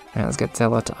 Alright, let's get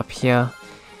Zealot up here.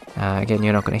 Again,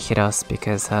 you're not going to hit us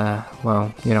because,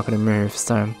 well, you're not going to move,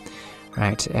 so...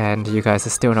 Right, and you guys are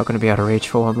still not going to be able to reach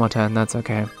for one more turn, that's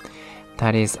okay.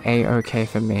 That is a-okay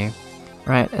for me.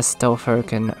 Right, Astolfo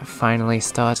can finally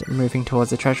start moving towards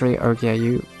the treasury. Ogia,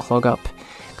 you clog up,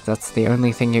 because that's the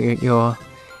only thing you're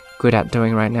good at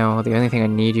doing right now, or the only thing I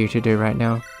need you to do right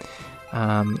now.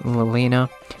 Lilina.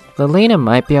 Lilina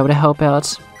might be able to help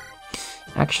out.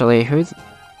 Actually,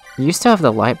 you still have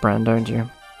the light brand, don't you?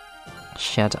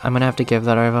 Shit, I'm gonna have to give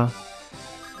that over.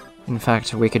 In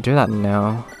fact, we could do that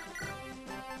now.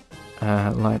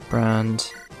 Light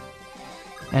brand.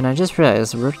 And I just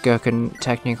realized Rutger can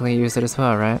technically use it as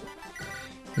well, right?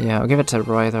 Yeah, I'll give it to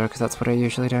Roy though, because that's what I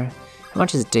usually do. How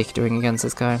much is Dick doing against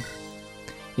this guy?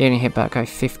 You only hit back guy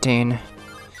 15.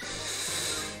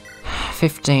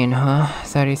 15, huh?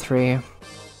 33.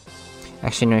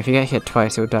 Actually, no, if you get hit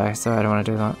twice, you'll die, so I don't want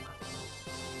to do that.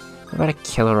 What about a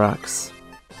Killer Axe?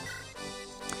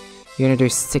 You're gonna do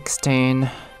 16.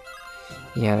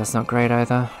 Yeah, that's not great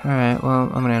either. Alright,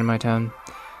 well, I'm gonna end my turn.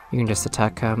 You can just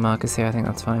attack Marcus here, I think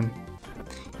that's fine.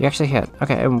 You actually hit.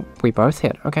 Okay, and we both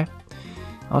hit. Okay.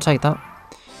 I'll take that.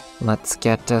 Let's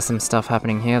get some stuff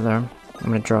happening here, though. I'm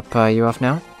gonna drop you off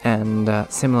now, and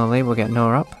similarly, we'll get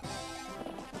Noah up.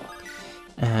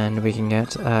 And we can get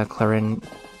Clarin...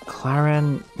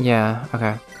 Yeah,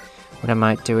 okay. What I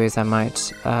might do is I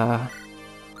might...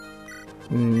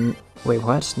 wait,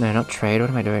 what? No, not trade. What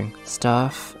am I doing?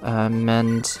 Staff,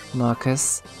 mend,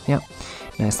 Marcus. Yep.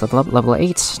 Nice level up. Level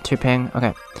 8. 2 ping.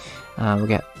 Okay. We'll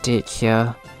get Deke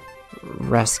here.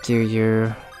 Rescue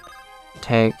you.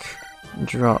 Take.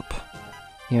 Drop.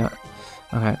 Yeah.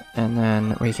 Okay. And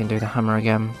then we can do the hammer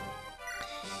again.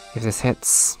 If this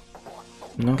hits.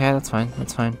 Okay, that's fine.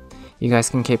 That's fine. You guys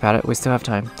can keep at it. We still have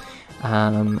time.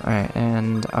 Alright.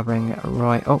 And I'll bring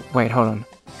Roy. Oh, wait. Hold on.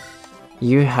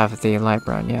 You have the light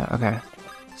brown, yeah, okay.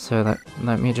 So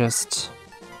let me just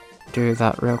do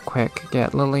that real quick.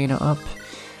 Get Lilina up.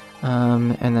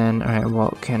 And then, alright,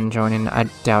 Walt can join in. I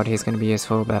doubt he's going to be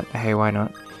useful, but hey, why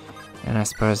not? And I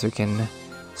suppose we can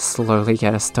slowly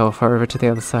get a Stolfa over to the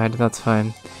other side. That's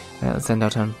fine. Alright, let's end our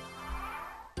turn.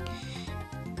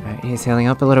 Alright, he's healing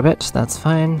up a little bit. That's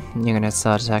fine. You're going to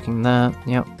start attacking that.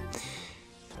 Yep.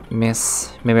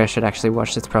 Miss. Maybe I should actually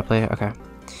watch this properly. Okay.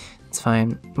 It's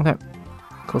fine. Okay.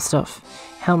 Cool stuff.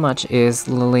 How much is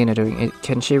Lilina doing?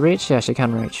 Can she reach? Yeah, she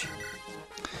can reach.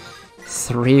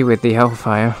 3 with the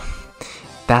Hellfire.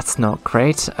 That's not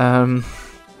great.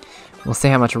 We'll see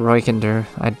how much Roy can do.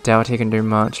 I doubt he can do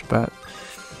much, but...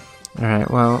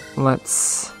 Alright, well,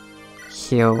 let's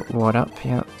heal Ward up,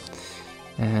 yep.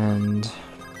 And...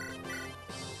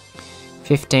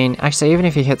 15. Actually, even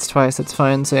if he hits twice, it's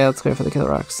fine, so yeah, let's go for the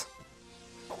Killer Axe.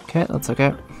 Okay, that's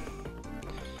okay.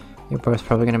 You're both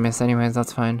probably gonna miss anyways,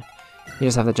 that's fine. You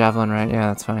just have the Javelin, right? Yeah,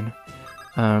 that's fine.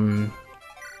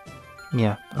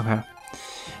 Yeah, okay.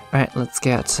 Alright, let's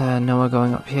get Noah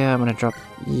going up here. I'm gonna drop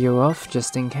you off,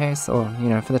 just in case, or, you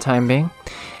know, for the time being.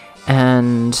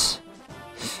 And...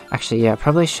 Actually, yeah,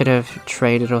 probably should have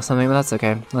traded or something, but that's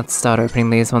okay. Let's start opening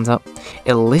these ones up.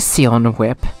 Elysion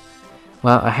Whip.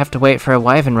 Well, I have to wait for a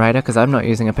Wyvern Rider, because I'm not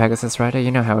using a Pegasus Rider,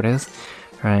 you know how it is.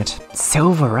 Right.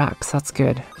 Silver Axe, that's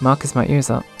good. Marcus might use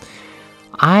that.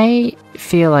 I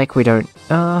feel like we don't...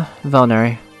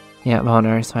 Vulnerary. Yeah,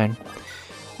 Vulnerary's fine.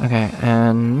 Okay,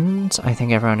 and I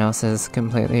think everyone else is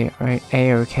completely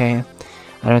A-okay.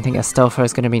 I don't think a Stolfa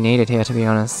is going to be needed here, to be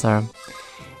honest, so...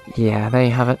 Yeah, there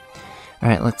you have it.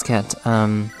 Alright, let's get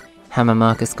Hammer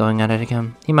Marcus going at it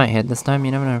again. He might hit this time,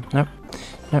 you never know. Nope.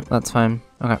 Nope, that's fine.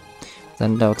 Okay.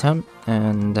 Then Delta,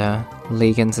 and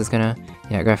Legans is gonna...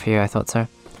 Yeah, go for you, I thought so.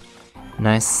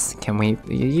 Nice. Can we...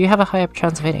 You have a higher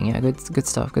chance of hitting. Yeah, good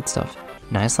stuff, good stuff.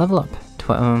 Nice level up.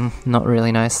 Not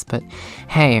really nice, but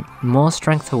hey, more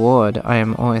strength award I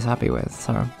am always happy with,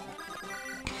 so...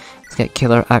 Let's get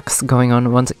Killer Axe going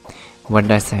on once... What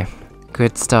did I say?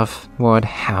 Good stuff, Ward.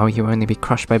 How you only be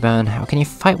crushed by burn? How can you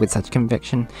fight with such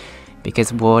conviction?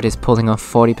 Because Ward is pulling off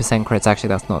 40% crits. Actually,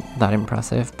 that's not that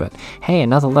impressive, but hey,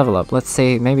 another level up. Let's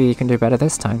see, maybe you can do better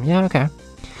this time. Yeah, okay.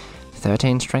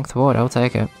 13 strength Ward, I'll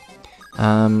take it.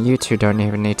 You two don't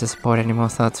even need to support anymore,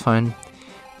 so that's fine.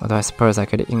 Although I suppose I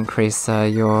could increase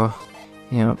your...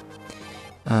 You know...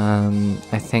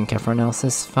 I think everyone else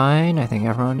is fine. I think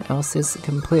everyone else is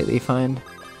completely fine.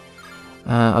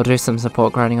 I'll do some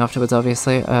support grinding afterwards,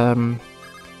 obviously. So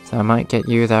I might get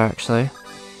you there, actually.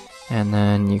 And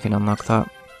then you can unlock that.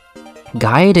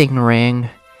 Guiding Ring!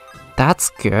 That's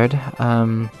good.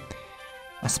 I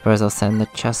suppose I'll send the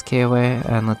chest key away,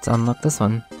 and let's unlock this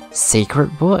one. Secret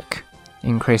Book!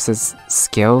 Increases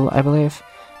skill, I believe.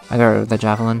 I got rid of the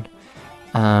Javelin.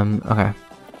 Okay.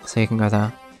 So you can go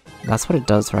there. That's what it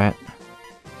does, right?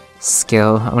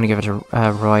 Skill. I want to give it to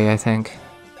Roy, I think.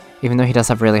 Even though he does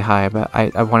have really high, but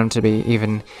I want him to be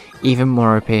even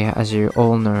more OP, as you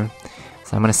all know.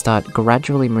 So I'm going to start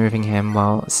gradually moving him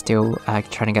while still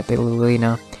trying to get the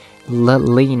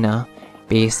Lilina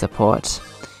B support.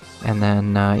 And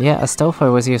then, yeah,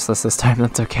 Astolfo was useless this time,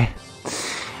 that's okay.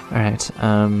 Alright,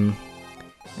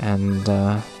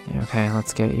 okay,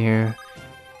 let's get you...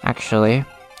 Actually,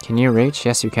 can you reach?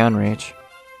 Yes, you can reach.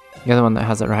 You're the one that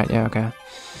has it right, yeah, okay.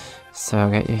 So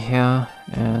I'll get you here,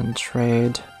 and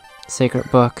trade... Secret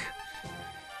Book.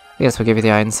 I guess we'll give you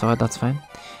the Iron Sword, that's fine.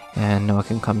 And Noah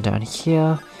can come down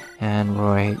here, and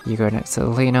Roy, you go next to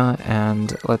Lena,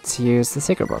 and let's use the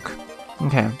Secret Book.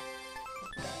 Okay.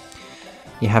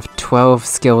 You have 12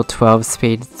 skill, 12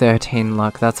 speed, 13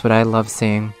 luck, that's what I love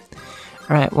seeing.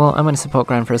 Alright, well, I'm going to support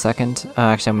Gran for a second.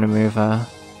 Actually, I'm going to move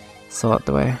Saw out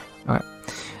the way. Alright.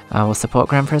 We'll support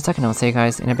Gran for a second. I'll see you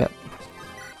guys in a bit.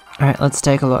 Alright, let's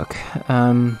take a look.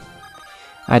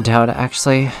 I doubt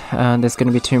actually there's going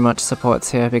to be too much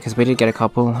supports here because we did get a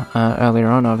couple earlier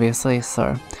on, obviously,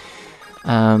 so...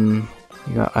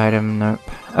 you got item, nope.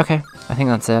 Okay, I think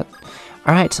that's it.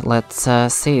 Alright, let's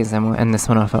seize and we'll end this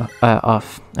one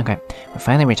off. Okay, we're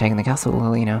finally retaking the castle,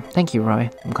 Lilina. Thank you, Roy.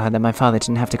 I'm glad that my father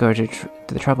didn't have to go to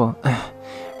the trouble.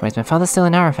 Roy, is my father still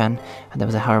in Arafan? There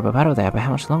was a horrible battle there, but how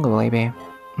much longer will he be?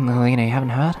 Lilina, you haven't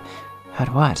heard?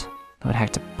 Heard what? Lord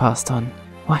Hector passed on.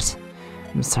 What?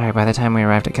 I'm sorry, by the time we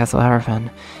arrived at Castle Arafan,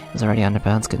 it was already under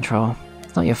Burn's control.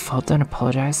 It's not your fault, don't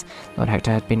apologize. Lord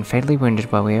Hector had been fatally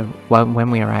wounded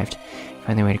when we arrived. If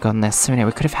only we'd gotten there sooner,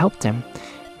 we could have helped him.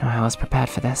 No, I was prepared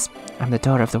for this. I'm the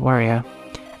daughter of the warrior.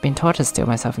 I've been taught to steel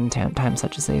myself in times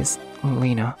such as these.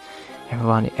 Lena.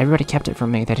 Everybody kept it from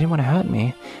me. They didn't want to hurt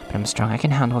me. But I'm strong. I can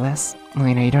handle this.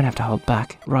 Lena, you don't have to hold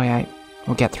back. Roy,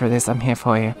 we'll get through this. I'm here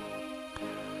for you.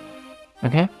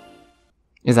 Okay?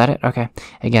 Is that it? Okay.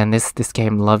 Again, this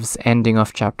game loves ending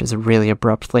off chapters really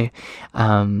abruptly.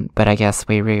 But I guess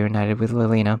we reunited with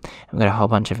Lilina. We've got a whole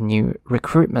bunch of new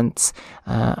recruitments.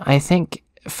 I think...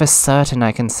 For certain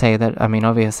I can say that, I mean,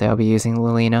 obviously I'll be using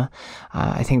Lilina.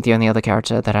 I think the only other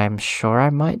character that I'm sure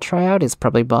I might try out is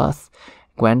probably Barth.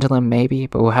 Gwendolyn maybe,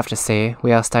 but we'll have to see.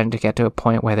 We are starting to get to a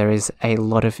point where there is a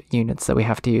lot of units that we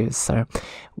have to use, so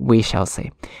we shall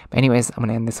see. But anyways, I'm going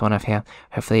to end this one off here.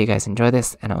 Hopefully you guys enjoy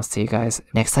this, and I'll see you guys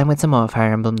next time with some more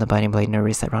Fire Emblem The Binding Blade No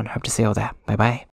Reset Run. Hope to see you all there. Bye bye.